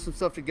 Order some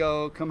stuff to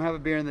go. Come have a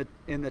beer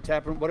in the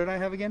tap room. What did I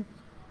have again?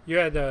 You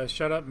had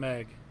Shut Up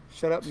Meg.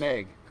 Shut Up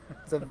Meg.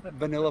 It's a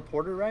vanilla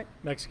porter, right?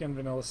 Mexican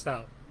vanilla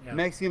stout. Yeah.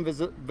 Mexican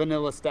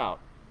vanilla stout.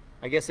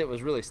 I guess it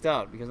was really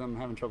stout because I'm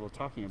having trouble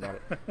talking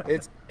about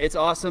it. It's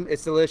awesome.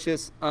 It's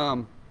delicious.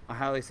 I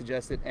highly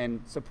suggest it.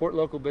 And support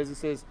local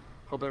businesses.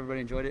 Hope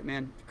everybody enjoyed it,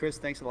 man. Chris,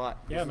 thanks a lot.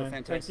 Yeah,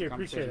 man. Thank you.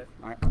 Appreciate it.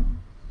 All right.